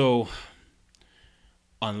 So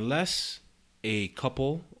unless a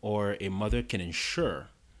couple or a mother can ensure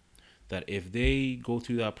that if they go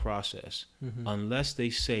through that process, unless they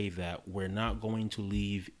say that we're not going to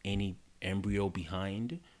leave any embryo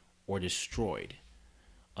behind or destroyed,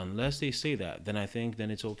 unless they say that, then I think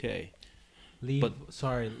then it's okay. Leave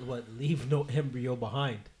no embryo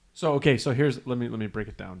behind? So here's let me break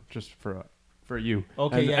it down just for you.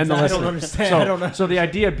 Okay, and I don't understand. So, I don't know. So the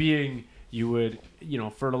idea being you would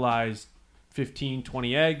fertilize 15,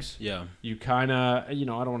 20 eggs. Yeah. You kind of I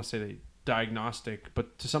don't want to say they diagnostic,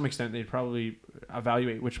 but to some extent they'd probably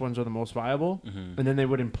evaluate which ones are the most viable, and then they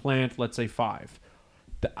would implant, let's say 5.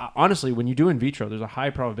 Honestly, when you do in vitro, there's a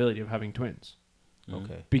high probability of having twins.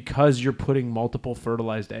 Okay. Because you're putting multiple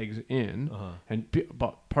fertilized eggs in,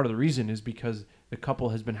 but part of the reason is because the couple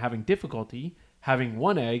has been having difficulty having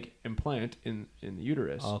one egg implant in the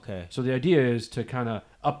uterus. Okay. So the idea is to kind of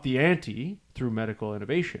up the ante through medical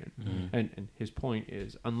innovation. And his point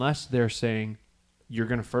is, unless they're saying you're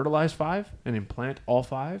going to fertilize 5 and implant all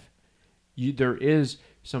 5, there is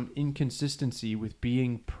some inconsistency with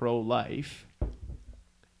being pro-life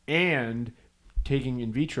and taking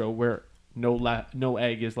in vitro where no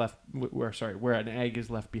egg is left, where an egg is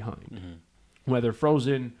left behind, whether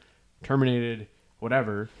frozen, terminated,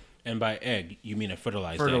 whatever. And by egg, you mean a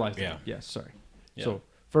fertilized egg. Yeah. Yes, sorry. Yeah. So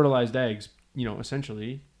fertilized eggs,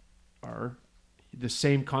 essentially are the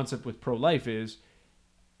same concept with pro-life is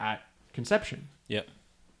at conception. Yep.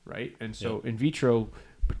 Right? And so in vitro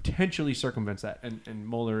potentially circumvents that, and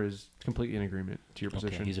Moeller is completely in agreement to your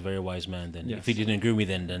position. Okay, he's a very wise man then. Yes. If he didn't agree with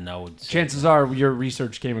me then I would say chances are your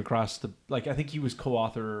research came across I think he was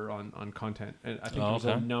co-author on content, and I think there was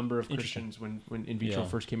a number of Christians when in vitro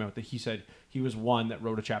first came out that he said he was one that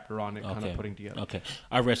wrote a chapter on it, kind of putting together. Okay.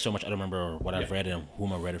 I read so much I don't remember what I've read and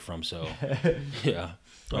whom I read it from, so yeah.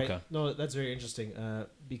 Right. Okay. No, that's very interesting.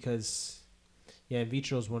 Because in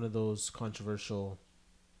vitro is one of those controversial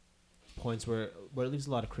points where it leaves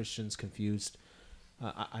a lot of Christians confused.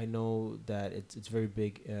 I know that it's very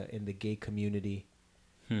big in the gay community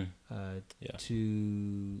to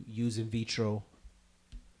use in vitro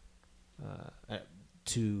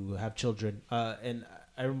to have children. And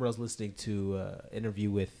I remember I was listening to an interview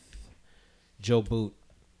with Joe Boot,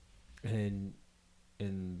 and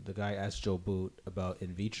the guy asked Joe Boot about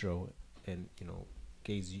in vitro and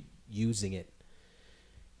gays using it,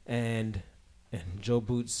 and Joe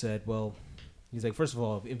Boot said, well, he's like, first of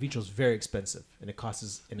all, in vitro is very expensive and it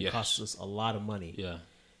costs us a lot of money. Yeah.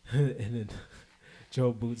 And then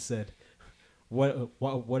Joe Boot said,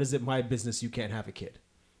 what is it my business you can't have a kid?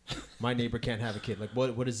 My neighbor can't have a kid. Like,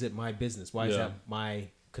 what is it my business? Why is that my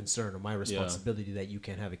concern or my responsibility that you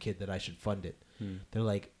can't have a kid, that I should fund it? They're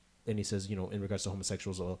like, and he says, in regards to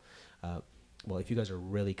homosexuals, well, if you guys are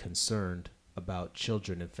really concerned about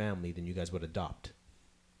children and family, then you guys would adopt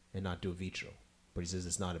and not do in vitro. But he says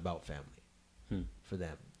it's not about family for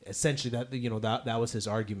them. Essentially, that was his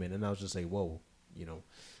argument, and I was just like, whoa,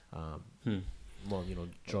 well,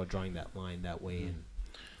 drawing that line that way. And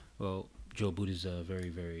well, Joe Boot is a very,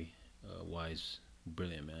 very wise,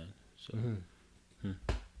 brilliant man. So,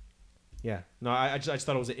 yeah, no, I just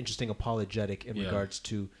thought it was an interesting apologetic in regards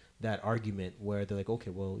to that argument, where they're like,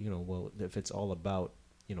 okay, well, if it's all about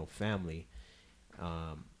family,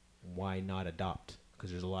 why not adopt? Because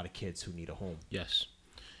there's a lot of kids who need a home. Yes,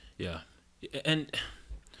 yeah, and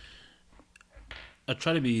I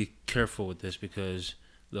try to be careful with this because,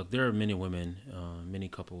 look, there are many women, many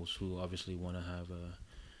couples who obviously want to have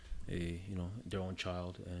their own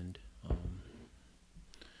child, and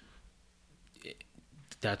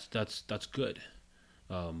that's good.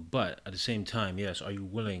 But at the same time, yes, are you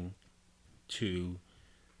willing to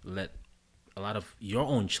let a lot of your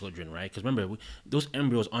own children, right? Because remember, those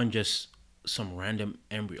embryos aren't just some random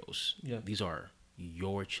embryos. Yeah. These are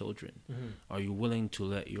your children. Are you willing to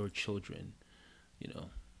let your children,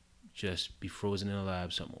 just be frozen in a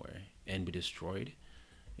lab somewhere and be destroyed?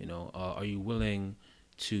 Are you willing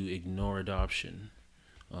to ignore adoption,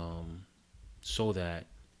 so that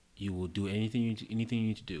you will do anything you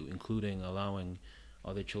need to do, including allowing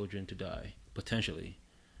other children to die potentially,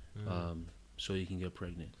 so you can get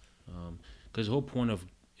pregnant? Because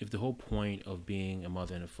if the whole point of being a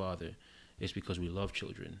mother and a father is because we love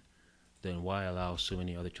children, then why allow so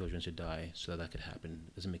many other children to die so that could happen?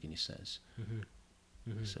 It doesn't make any sense.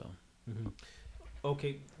 So.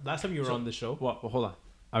 Okay, last time you were on the show. Well, hold on.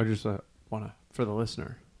 I would just want to, for the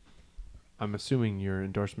listener, I'm assuming your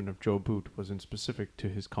endorsement of Joe Boot was in specific to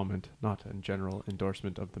his comment, not in general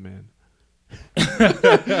endorsement of the man.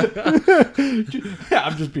 Yeah,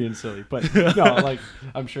 I'm just being silly, but no,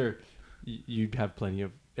 I'm sure you'd have plenty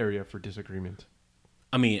of area for disagreement.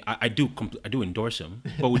 I mean, I do endorse him,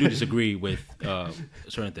 but we do disagree with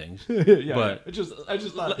certain things. Yeah, but I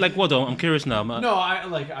just thought, what though? I'm curious now. No,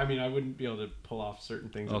 I wouldn't be able to pull off certain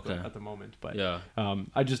things at the moment, but yeah.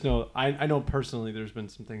 I just know I know personally there's been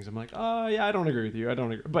some things I'm like, oh yeah, I don't agree with you. I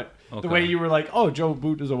don't agree. But the way you were like, oh, Joe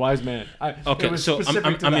Boot is a wise man. So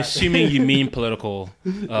I'm assuming you mean political,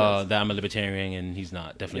 that I'm a libertarian and he's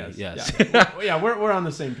not. Definitely, yes. Yeah, we're on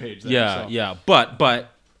the same page. Then, yeah. But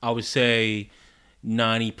I would say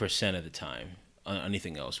 90% of the time, on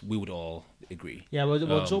anything else, we would all agree. Yeah,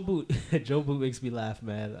 well, Joe Boot makes me laugh,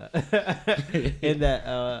 man. In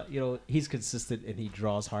that, he's consistent and he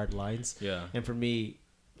draws hard lines. Yeah. And for me,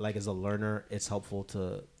 like as a learner, it's helpful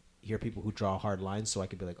to hear people who draw hard lines, so I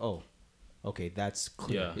could be like, oh, okay, that's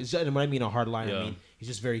clear. Yeah. And when I mean a hard line, I mean he's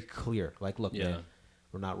just very clear. Like, look, man,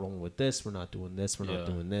 we're not rolling with this. We're not doing this. We're not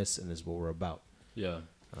doing this, and this is what we're about. Yeah.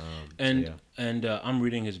 I'm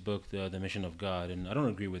reading his book, The Mission of God, and I don't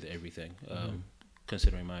agree with everything,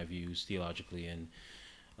 considering my views theologically and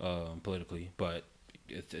politically. But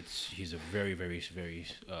he's a very, very, very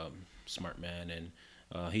smart man, and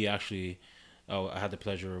he actually, I had the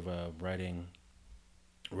pleasure of writing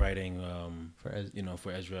for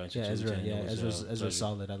Ezra. Yeah, Ezra. Yeah, Ezra's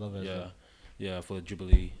solid. I love Ezra. Yeah, for the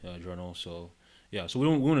Jubilee Journal. So so we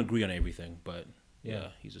won't agree on everything, but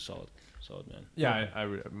he's a solid man. Yeah, I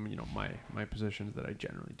my position is that I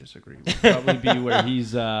generally disagree. Would probably be where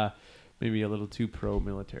he's maybe a little too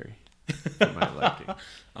pro-military for my liking.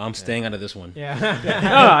 I'm staying out of this one. Yeah.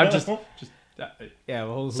 No, I'm just well,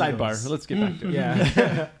 sidebar. knows? Let's get back to it.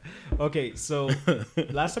 Yeah. Okay, so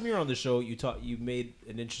last time you were on the show, you made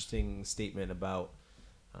an interesting statement about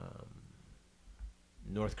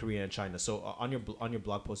North Korea and China. So on your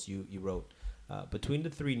blog post, you wrote, between the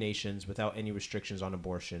three nations, without any restrictions on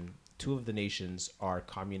abortion, two of the nations are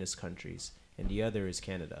communist countries, and the other is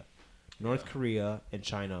Canada. North Korea and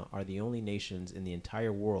China are the only nations in the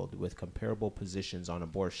entire world with comparable positions on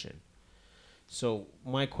abortion. So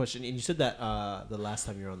my question, and you said that the last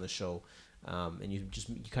time you were on the show, and you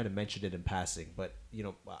kind of mentioned it in passing, but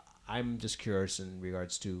I'm just curious in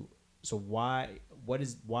regards to, so where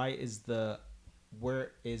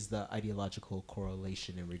is the ideological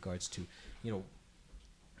correlation in regards to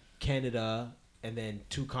Canada and then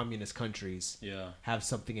two communist countries have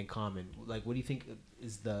something in common? Like, what do you think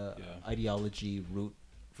is the ideology root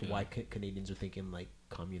for why Canadians are thinking like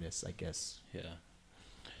communists, I guess? Yeah.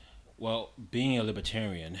 Well, being a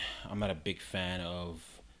libertarian, I'm not a big fan of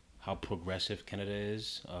how progressive Canada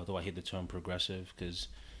is, though I hate the term progressive because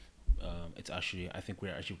I think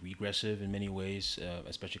we're actually regressive in many ways,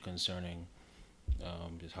 especially concerning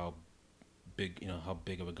just how big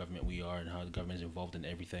of a government we are and how the government is involved in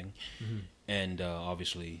everything. Mm-hmm. And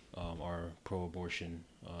obviously our pro-abortion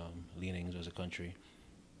leanings as a country.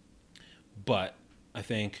 But I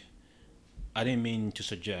think I didn't mean to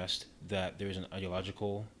suggest that there's an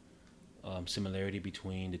ideological similarity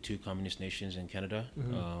between the two communist nations in Canada,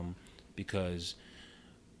 because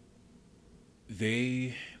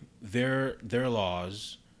their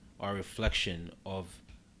laws are a reflection of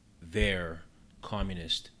their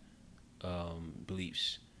communist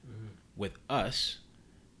beliefs. With us,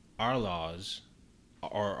 our laws,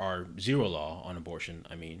 or our zero law on abortion,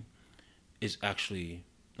 is actually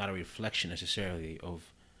not a reflection necessarily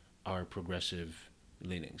of our progressive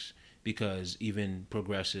leanings, because even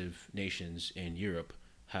progressive nations in Europe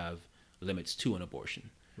have limits to an abortion,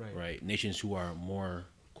 right? Nations who are more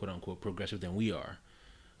quote unquote progressive than we are.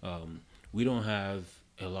 We don't have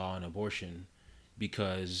a law on abortion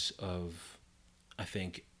because of, I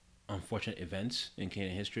think, unfortunate events in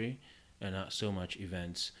Canadian history, and not so much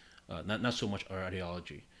events, not so much our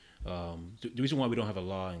ideology. The reason why we don't have a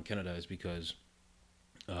law in Canada is because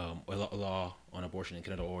a law on abortion in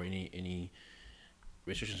Canada, or any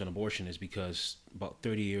restrictions on abortion, is because about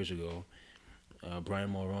 30 years ago,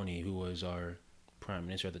 Brian Mulroney, who was our prime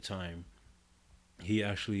minister at the time, he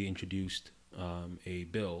actually introduced a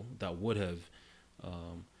bill that would have,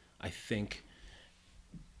 I think,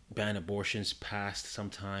 banned abortions past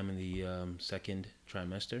sometime in the second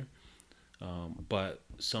trimester. But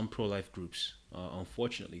some pro-life groups,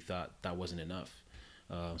 unfortunately, thought that wasn't enough.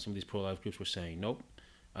 Some of these pro-life groups were saying, nope,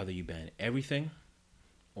 either you ban everything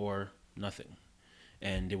or nothing.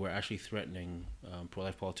 And they were actually threatening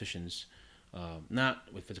pro-life politicians,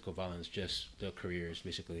 not with physical violence, just their careers,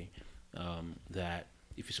 basically, that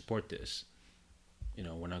if you support this,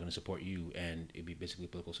 we're not going to support you, and it'd be basically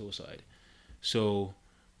political suicide. So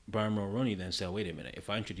Brian Mulroney then said, wait a minute, if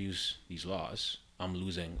I introduce these laws, I'm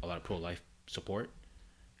losing a lot of pro-life support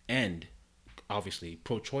and obviously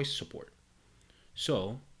pro-choice support.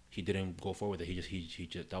 So he didn't go forward with it. He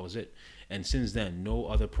just that was it. And since then, no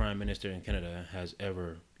other prime minister in Canada has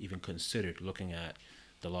ever even considered looking at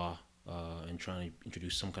the law and trying to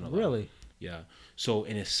introduce some kind of law. Really? Yeah. So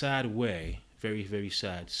in a sad way, very, very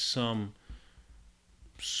sad, some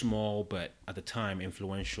small but at the time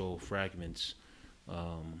influential fragments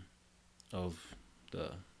of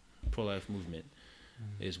the pro-life movement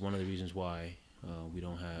is one of the reasons why we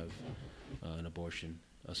don't have an abortion.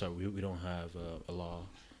 We don't have a law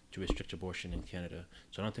to restrict abortion in Canada.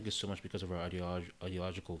 So I don't think it's so much because of our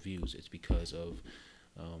ideological views. It's because of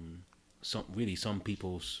some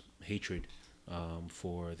people's hatred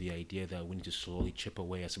for the idea that we need to slowly chip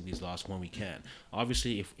away at some of these laws when we can.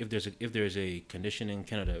 Obviously, if there's a condition in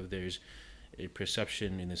Canada, if there's a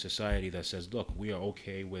perception in the society that says, look, we are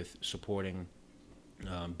okay with supporting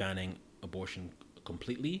banning abortion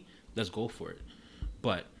completely, let's go for it.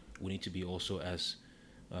 But we need to be also as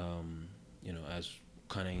as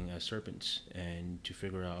cunning as serpents, and to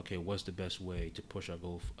figure out, okay, what's the best way to push our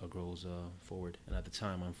goals forward. And at the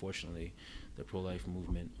time, unfortunately, the pro-life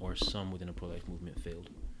movement, or some within the pro-life movement, failed.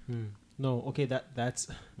 No, okay, that's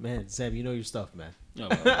man, Zeb, you know your stuff, man. Oh,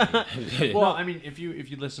 Well, if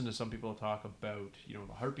you listen to some people talk about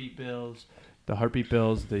the heartbeat bills,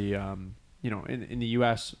 in the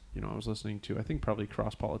U.S., I was listening to, I think probably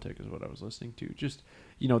Cross Politic is what I was listening to. Just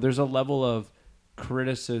there's a level of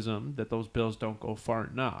criticism that those bills don't go far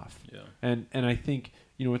enough. Yeah. And I think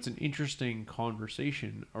it's an interesting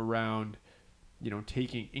conversation around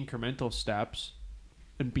taking incremental steps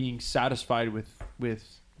and being satisfied with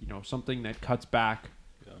something that cuts back,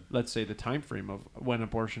 let's say, the time frame of when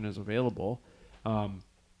abortion is available,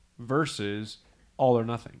 versus all or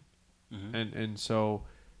nothing. Mm-hmm. And so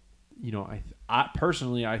I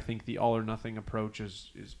personally, I think the all or nothing approach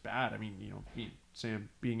is bad. Sam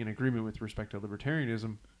being in agreement with respect to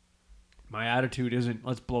libertarianism, my attitude isn't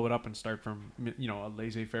let's blow it up and start from a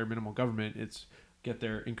laissez-faire minimal government. It's get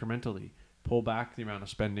there incrementally, pull back the amount of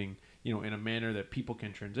spending, in a manner that people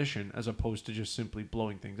can transition, as opposed to just simply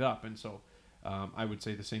blowing things up. And so I would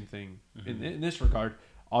say the same thing in this regard.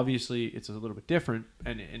 Obviously, it's a little bit different,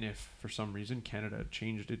 and if for some reason Canada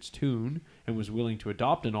changed its tune and was willing to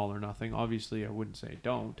adopt an all or nothing, obviously I wouldn't say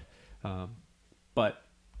don't. But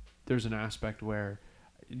there's an aspect where,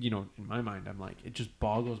 in my mind, I'm like, it just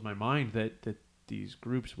boggles my mind that these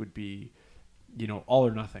groups would be, all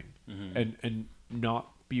or nothing, and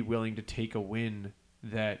not be willing to take a win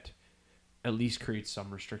that at least creates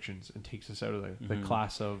some restrictions and takes us out of the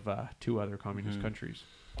class of 2 other communist countries.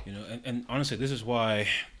 And honestly, this is why,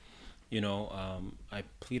 I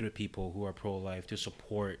plead with people who are pro-life to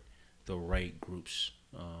support the right groups.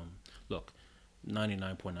 Look,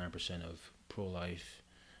 99.9% of pro-life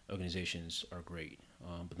organizations are great,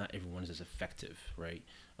 but not everyone is as effective, right?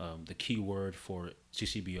 The key word for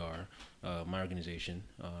CCBR, my organization,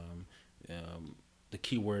 the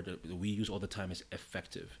key word that we use all the time is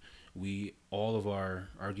effective. All of our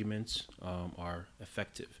arguments are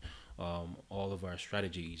effective. All of our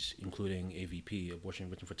strategies, including AVP, abortion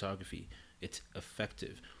victim photography, it's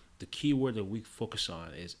effective. The key word that we focus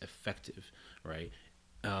on is effective, right?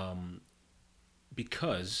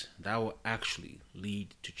 Because that will actually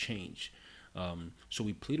lead to change. So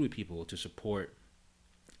we plead with people to support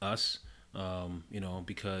us,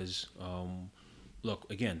 because look,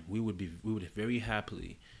 again, we would very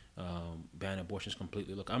happily ban abortions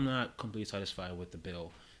completely. Look, I'm not completely satisfied with the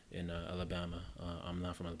bill in Alabama. I'm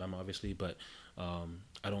not from Alabama, obviously, but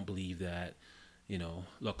I don't believe that,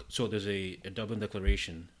 look, so there's a Dublin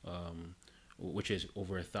Declaration, which is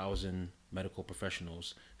over 1,000 medical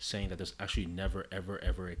professionals saying that there's actually never, ever,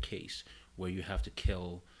 ever a case where you have to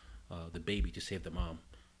kill the baby to save the mom.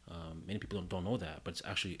 Many people don't know that, but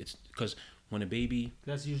it's because when a baby...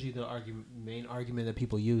 That's usually the main argument that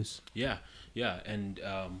people use. Yeah, and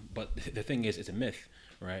but the thing is, it's a myth,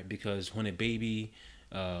 right? Because when a baby...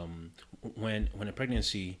 when a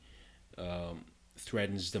pregnancy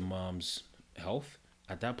threatens the mom's health,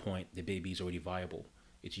 at that point the baby is already viable.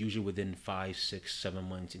 It's usually within 5, 6, 7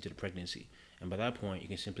 months into the pregnancy, and by that point you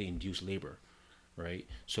can simply induce labor, right?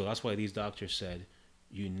 So that's why these doctors said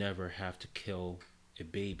you never have to kill a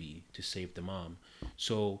baby to save the mom.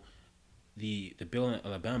 So the bill in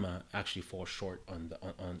Alabama actually falls short on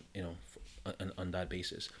that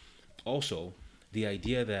basis. Also, the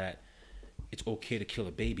idea that it's okay to kill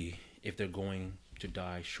a baby if they're going to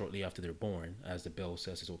die shortly after they're born, as the bill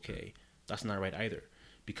says is okay. That's not right either,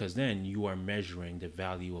 because then you are measuring the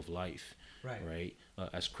value of life, right?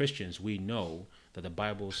 As Christians, we know that the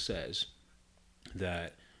Bible says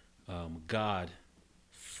that God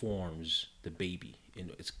forms the baby.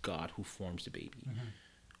 It's God who forms the baby.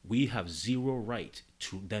 We have zero right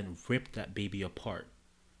to then rip that baby apart.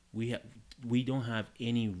 We don't have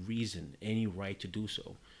any reason, any right to do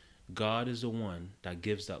so. God is the one that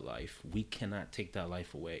gives that life. We cannot take that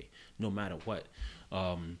life away, no matter what.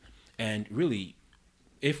 And really,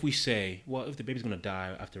 if we say, well, if the baby's going to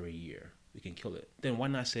die after a year, we can kill it, then why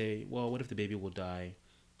not say, well, what if the baby will die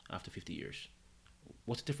after 50 years?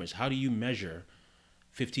 What's the difference? How do you measure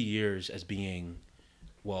 50 years as being,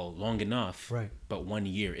 well, long enough, right, but 1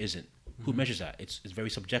 year isn't? Who measures that? It's very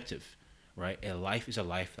subjective, right? A life is a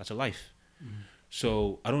life. That's a life.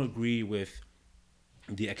 So I don't agree with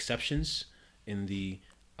the exceptions in the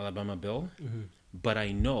Alabama bill, but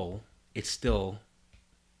I know it's still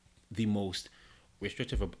the most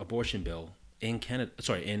restrictive abortion bill in Canada.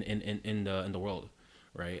 Sorry, in the world,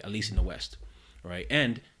 right? At least in the West, right?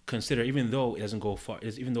 And consider, even though it doesn't go far,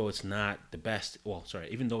 even though it's not the best. Well, sorry,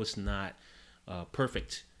 even though it's not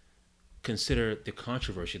perfect, consider the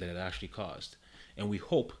controversy that it actually caused. And we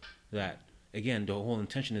hope that, again, the whole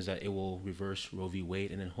intention is that it will reverse Roe v.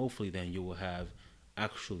 Wade, and then hopefully then you will have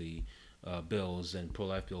actually bills and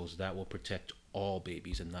pro-life bills that will protect all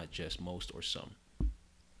babies and not just most or some.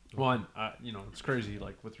 One, it's crazy,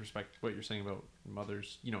 like with respect to what you're saying about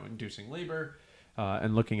mothers, inducing labor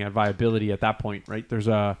and looking at viability at that point, right? There's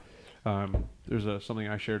something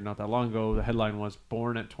I shared not that long ago. The headline was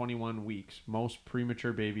 "Born at 21 weeks, most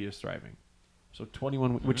premature baby is thriving." So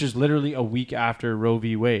 21, which is literally a week after Roe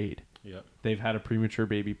v. Wade. Yep. They've had a premature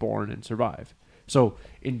baby born and survive. So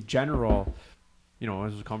in general, it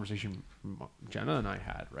was a conversation Jenna and I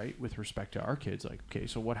had, right, with respect to our kids. Like, okay,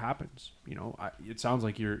 so what happens? It sounds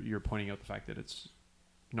like you're pointing out the fact that it's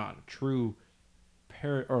not a true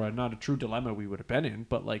not a true dilemma we would have been in,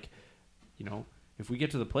 but like, if we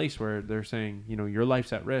get to the place where they're saying, your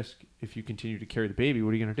life's at risk if you continue to carry the baby,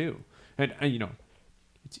 what are you going to do? And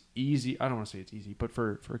it's easy. I don't want to say it's easy, but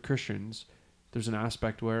for Christians, there's an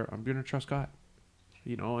aspect where I'm going to trust God.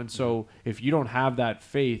 And so if you don't have that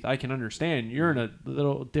faith, I can understand you're in a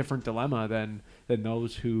little different dilemma than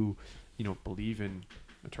those who, believe in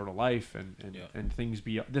eternal life and things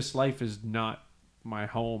beyond. This life is not my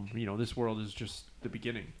home. This world is just the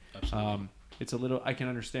beginning. Absolutely. It's a little, I can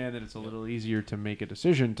understand that it's a little easier to make a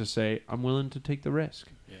decision to say, I'm willing to take the risk.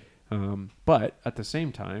 Yeah. But at the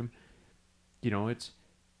same time, it's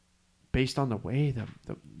based on the way the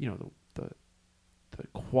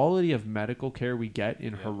quality of medical care we get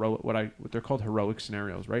in heroic, what they're called heroic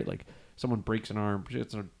scenarios, right? Like someone breaks an arm,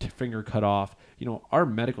 gets a finger cut off. Our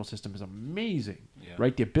medical system is amazing,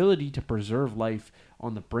 right? The ability to preserve life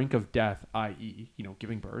on the brink of death, i.e.,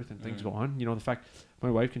 giving birth and things go on. The fact my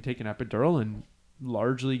wife can take an epidural and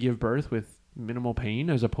largely give birth with minimal pain,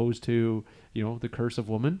 as opposed to the curse of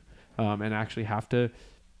woman, and actually have to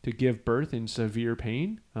give birth in severe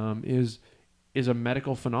pain, is a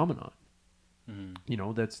medical phenomenon.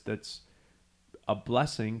 That's a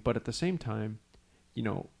blessing, but at the same time,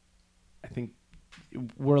 I think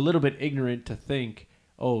we're a little bit ignorant to think,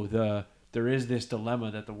 there is this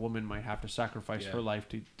dilemma that the woman might have to sacrifice her life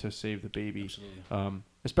to save the baby. Absolutely.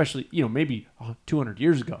 Especially, maybe 200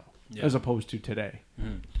 years ago, as opposed to today.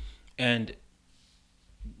 Mm-hmm. And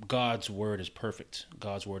God's word is perfect.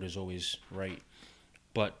 God's word is always right.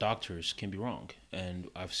 But doctors can be wrong. And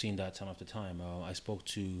I've seen that time after time. I spoke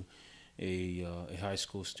to a high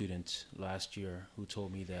school student last year who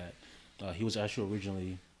told me that he was actually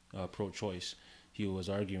originally pro-choice. He was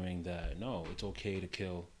arguing that no, it's okay to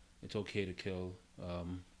kill. It's okay to kill.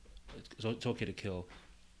 It's okay to kill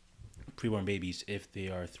preborn babies if they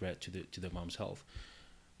are a threat to the mom's health.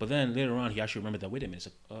 But then later on, he actually remembered that. Wait a minute.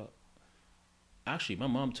 It's like, actually, my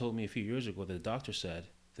mom told me a few years ago that the doctor said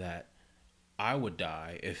that I would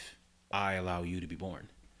die if I allow you to be born.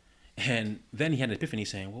 And then he had an epiphany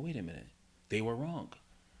saying, well, wait a minute. They were wrong.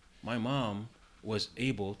 My mom was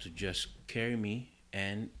able to just carry me,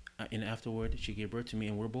 and afterward she gave birth to me,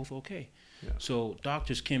 and we're both okay. Yeah. So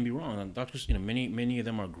doctors can be wrong. And doctors, many of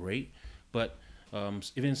them are great, but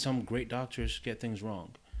even some great doctors get things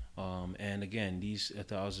wrong. And again, these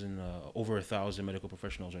over 1,000 medical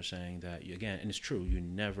professionals are saying that, again, and it's true, you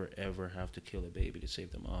never ever have to kill a baby to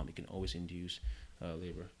save the mom. You can always induce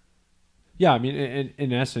labor. Yeah, I mean,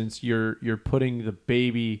 in essence, you're putting the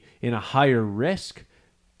baby in a higher risk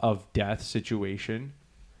of death situation,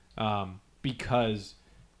 because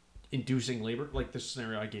inducing labor, like the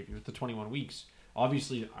scenario I gave you with the 21 weeks,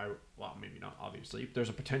 obviously, maybe not obviously, there's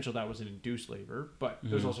a potential that was an induced labor, but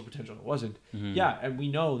there's also potential that wasn't. Mm-hmm. Yeah, and we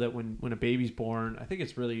know that when a baby's born, I think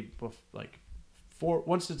it's really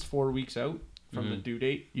once it's 4 weeks out from the due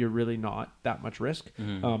date, you're really not that much risk.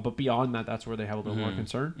 Mm-hmm. But beyond that, that's where they have a little more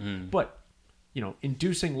concern. Mm-hmm. But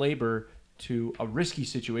inducing labor to a risky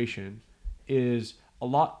situation is a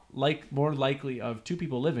lot more likely of two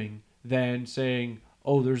people living than saying,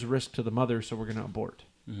 oh, there's a risk to the mother, so we're going to abort.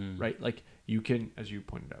 Mm-hmm. Right? Like, you can, as you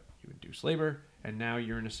pointed out, you induce labor, and now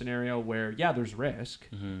you're in a scenario where, there's risk,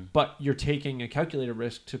 but you're taking a calculated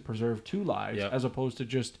risk to preserve two lives, as opposed to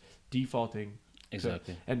just defaulting.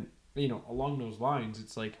 Exactly. And, along those lines,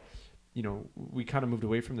 it's like, we kind of moved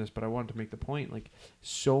away from this, but I wanted to make the point, like,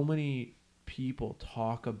 so many people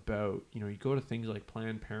talk about, you go to things like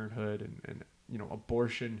Planned Parenthood and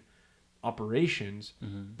abortion operations,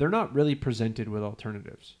 they're not really presented with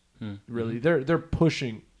alternatives. Really, they're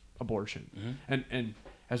pushing abortion, and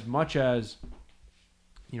as much as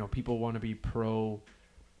people want to be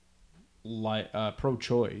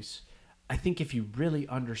pro-choice, I think if you really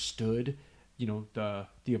understood the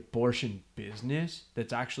abortion business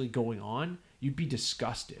that's actually going on, you'd be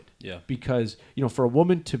disgusted. Yeah, because for a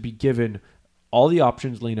woman to be given all the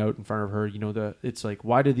options laid out in front of her, it's like,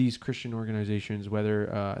 why do these Christian organizations,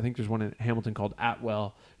 whether I think there's one in Hamilton called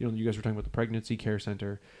Atwell, you guys were talking about the pregnancy care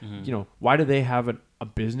center, why do they have a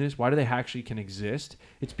business? Why do they actually can exist?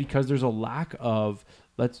 It's because there's a lack of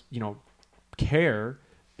care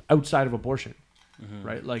outside of abortion,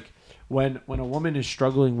 right? Like when a woman is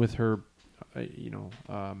struggling with her,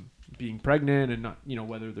 being pregnant and not,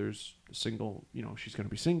 whether there's single, she's going to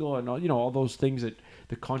be single and all, all those things that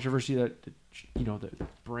the controversy that, the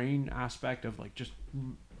brain aspect of like just,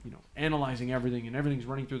 analyzing everything and everything's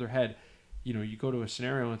running through their head, you go to a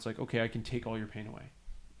scenario and it's like, okay, I can take all your pain away.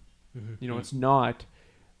 Mm-hmm. It's not,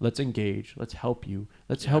 let's engage, let's help you.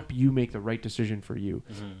 Let's help you make the right decision for you.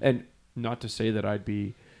 Mm-hmm. And not to say that I'd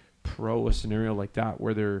be pro a scenario like that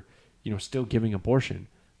where they're, still giving abortion.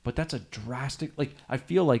 But that's a drastic, I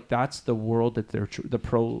feel like that's the world that the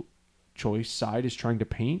pro-choice side is trying to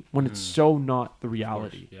paint when it's so not the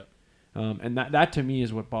reality. Yep. And that to me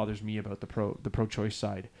is what bothers me about the pro-choice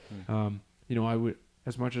side. I would,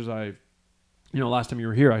 as much as I've, last time you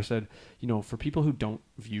were here, I said, for people who don't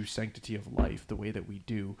view sanctity of life the way that we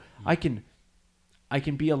do, I can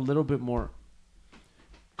be a little bit more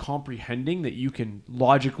comprehending that you can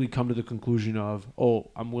logically come to the conclusion of, oh,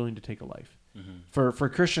 I'm willing to take a life. For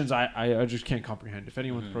Christians, I just can't comprehend. If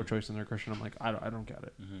anyone's pro-choice and they're Christian, I'm like, I don't get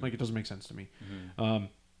it. Like, it doesn't make sense to me.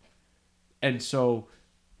 And so,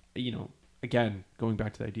 again, going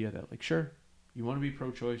back to the idea that, like, sure, you want to be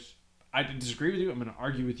pro-choice. I disagree with you. I'm going to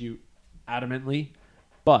argue with you adamantly.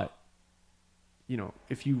 But,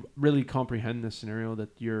 if you really comprehend this scenario that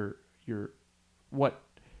you're what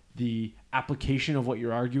the application of what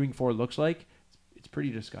you're arguing for looks like, it's pretty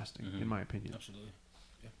disgusting, in my opinion. Absolutely.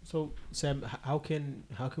 Yeah. So, Sam, how can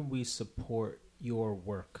we support your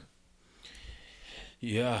work?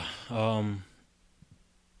 Yeah.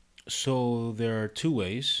 So there are two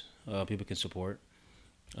ways people can support.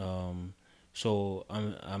 So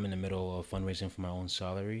I'm in the middle of fundraising for my own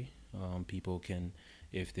salary. People can,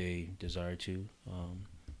 if they desire to,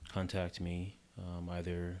 contact me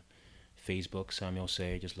either Facebook, Samuel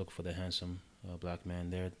Sey. Just look for the handsome black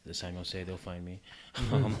man there, the Samuel Sey. They'll find me.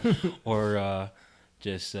 Or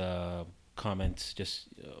just comment. Just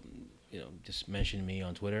mention me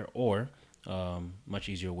on Twitter. Or much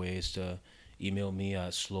easier way is to email me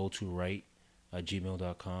at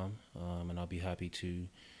slowtowrite@gmail.com, and I'll be happy to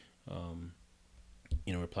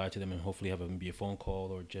reply to them and hopefully have maybe a phone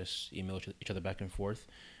call or just email each other back and forth,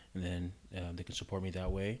 and then they can support me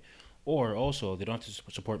that way. Or also, they don't have to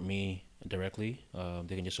support me directly.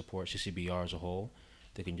 They can just support CCBR as a whole.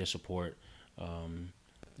 They can just support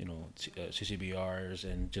CCBRs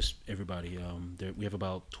and just everybody. We have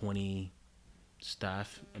about 20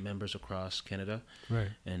 staff members across Canada, right?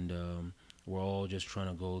 And we're all just trying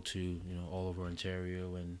to go to all over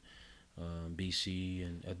Ontario and BC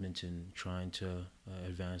and Edmonton, trying to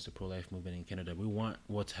advance the pro-life movement in Canada. We want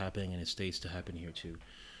what's happening in the States to happen here too,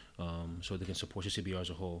 so they can support CCBR as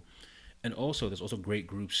a whole. And also, there's also great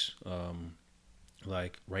groups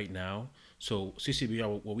like Right Now. So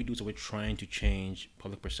CCBR, what we do is we're trying to change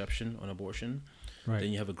public perception on abortion. Right.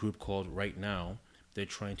 Then you have a group called Right Now. They're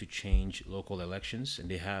trying to change local elections, and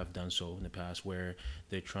they have done so in the past, where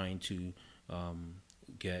they're trying to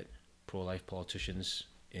get pro-life politicians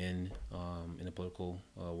in the political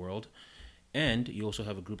world. And you also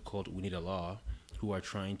have a group called We Need a Law, who are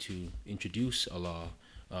trying to introduce a law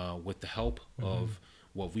with the help of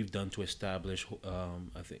what we've done to establish.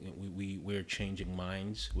 I think we're changing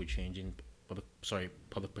minds. We're changing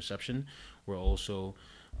public perception. We're also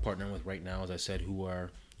partnering with Right Now, as I said, who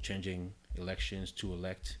are changing elections to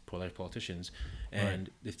elect pro-life politicians. And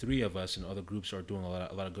the three of us and other groups are doing a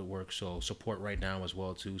lot of good work. So support Right Now as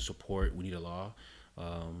well, to support We Need a Law.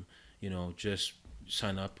 Just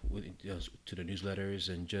sign up to the newsletters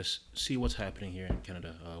and just see what's happening here in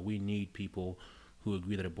Canada. We need people who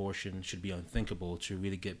agree that abortion should be unthinkable to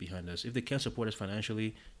really get behind us. If they can't support us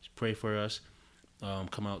financially, pray for us.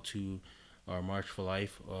 Come out to our March for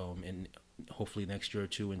Life, and hopefully next year or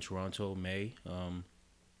two in Toronto, May.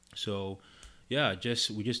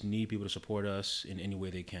 We just need people to support us in any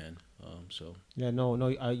way they can.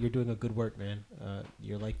 You're doing a good work, man.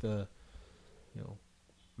 You're like the,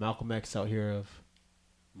 Malcolm X out here of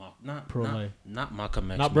pro-life. Not Malcolm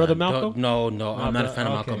X. Not Brother man. Malcolm? No, I'm not a fan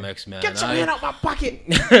of Malcolm X, man. Get your hand out my pocket.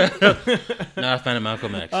 Not a fan of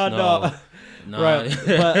Malcolm X. No. Right.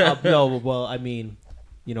 But well, I mean,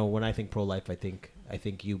 when I think pro-life, I think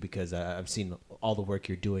you, because I've seen all the work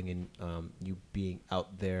you're doing, and you being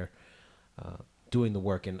out there doing the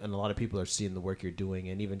work, and a lot of people are seeing the work you're doing,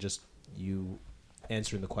 and even just you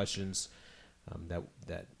answering the questions that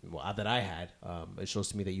I had. It shows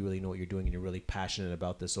to me that you really know what you're doing and you're really passionate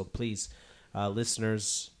about this. So please,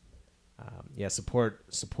 listeners,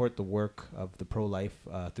 support the work of the pro-life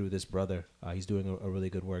through this brother. He's doing a really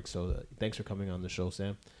good work. So thanks for coming on the show,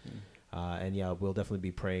 Sam. We'll definitely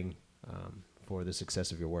be praying for the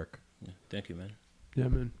success of your work. Yeah, thank you, man. Yeah,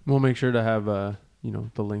 man. We'll make sure to have the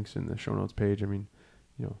links in the show notes page. I mean,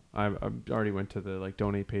 I already went to the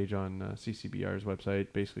donate page on CCBR's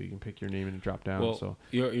website. Basically, you can pick your name and drop down. Well, so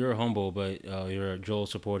you're humble, but Joel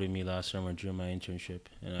supported me last summer during my internship,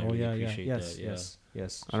 and I really appreciate that.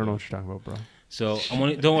 Yes. I don't know what you're talking about, bro. So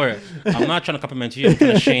don't worry. I'm not trying to compliment you. I'm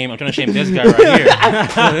trying to shame this guy right here.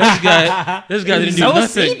 This guy didn't do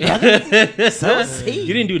nothing.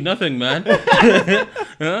 You didn't do nothing, man.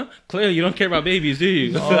 Huh? Clearly, you don't care about babies, do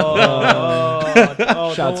you?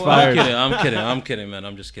 Shots fired. I'm kidding, man.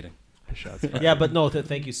 I'm just kidding. Shots fired. Yeah, but no,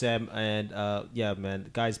 thank you, Sam. And man,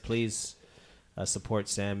 guys, please support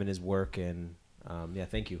Sam and his work, and Yeah,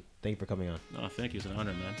 thank you for coming on. No, thank you. It's an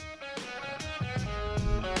honor, man.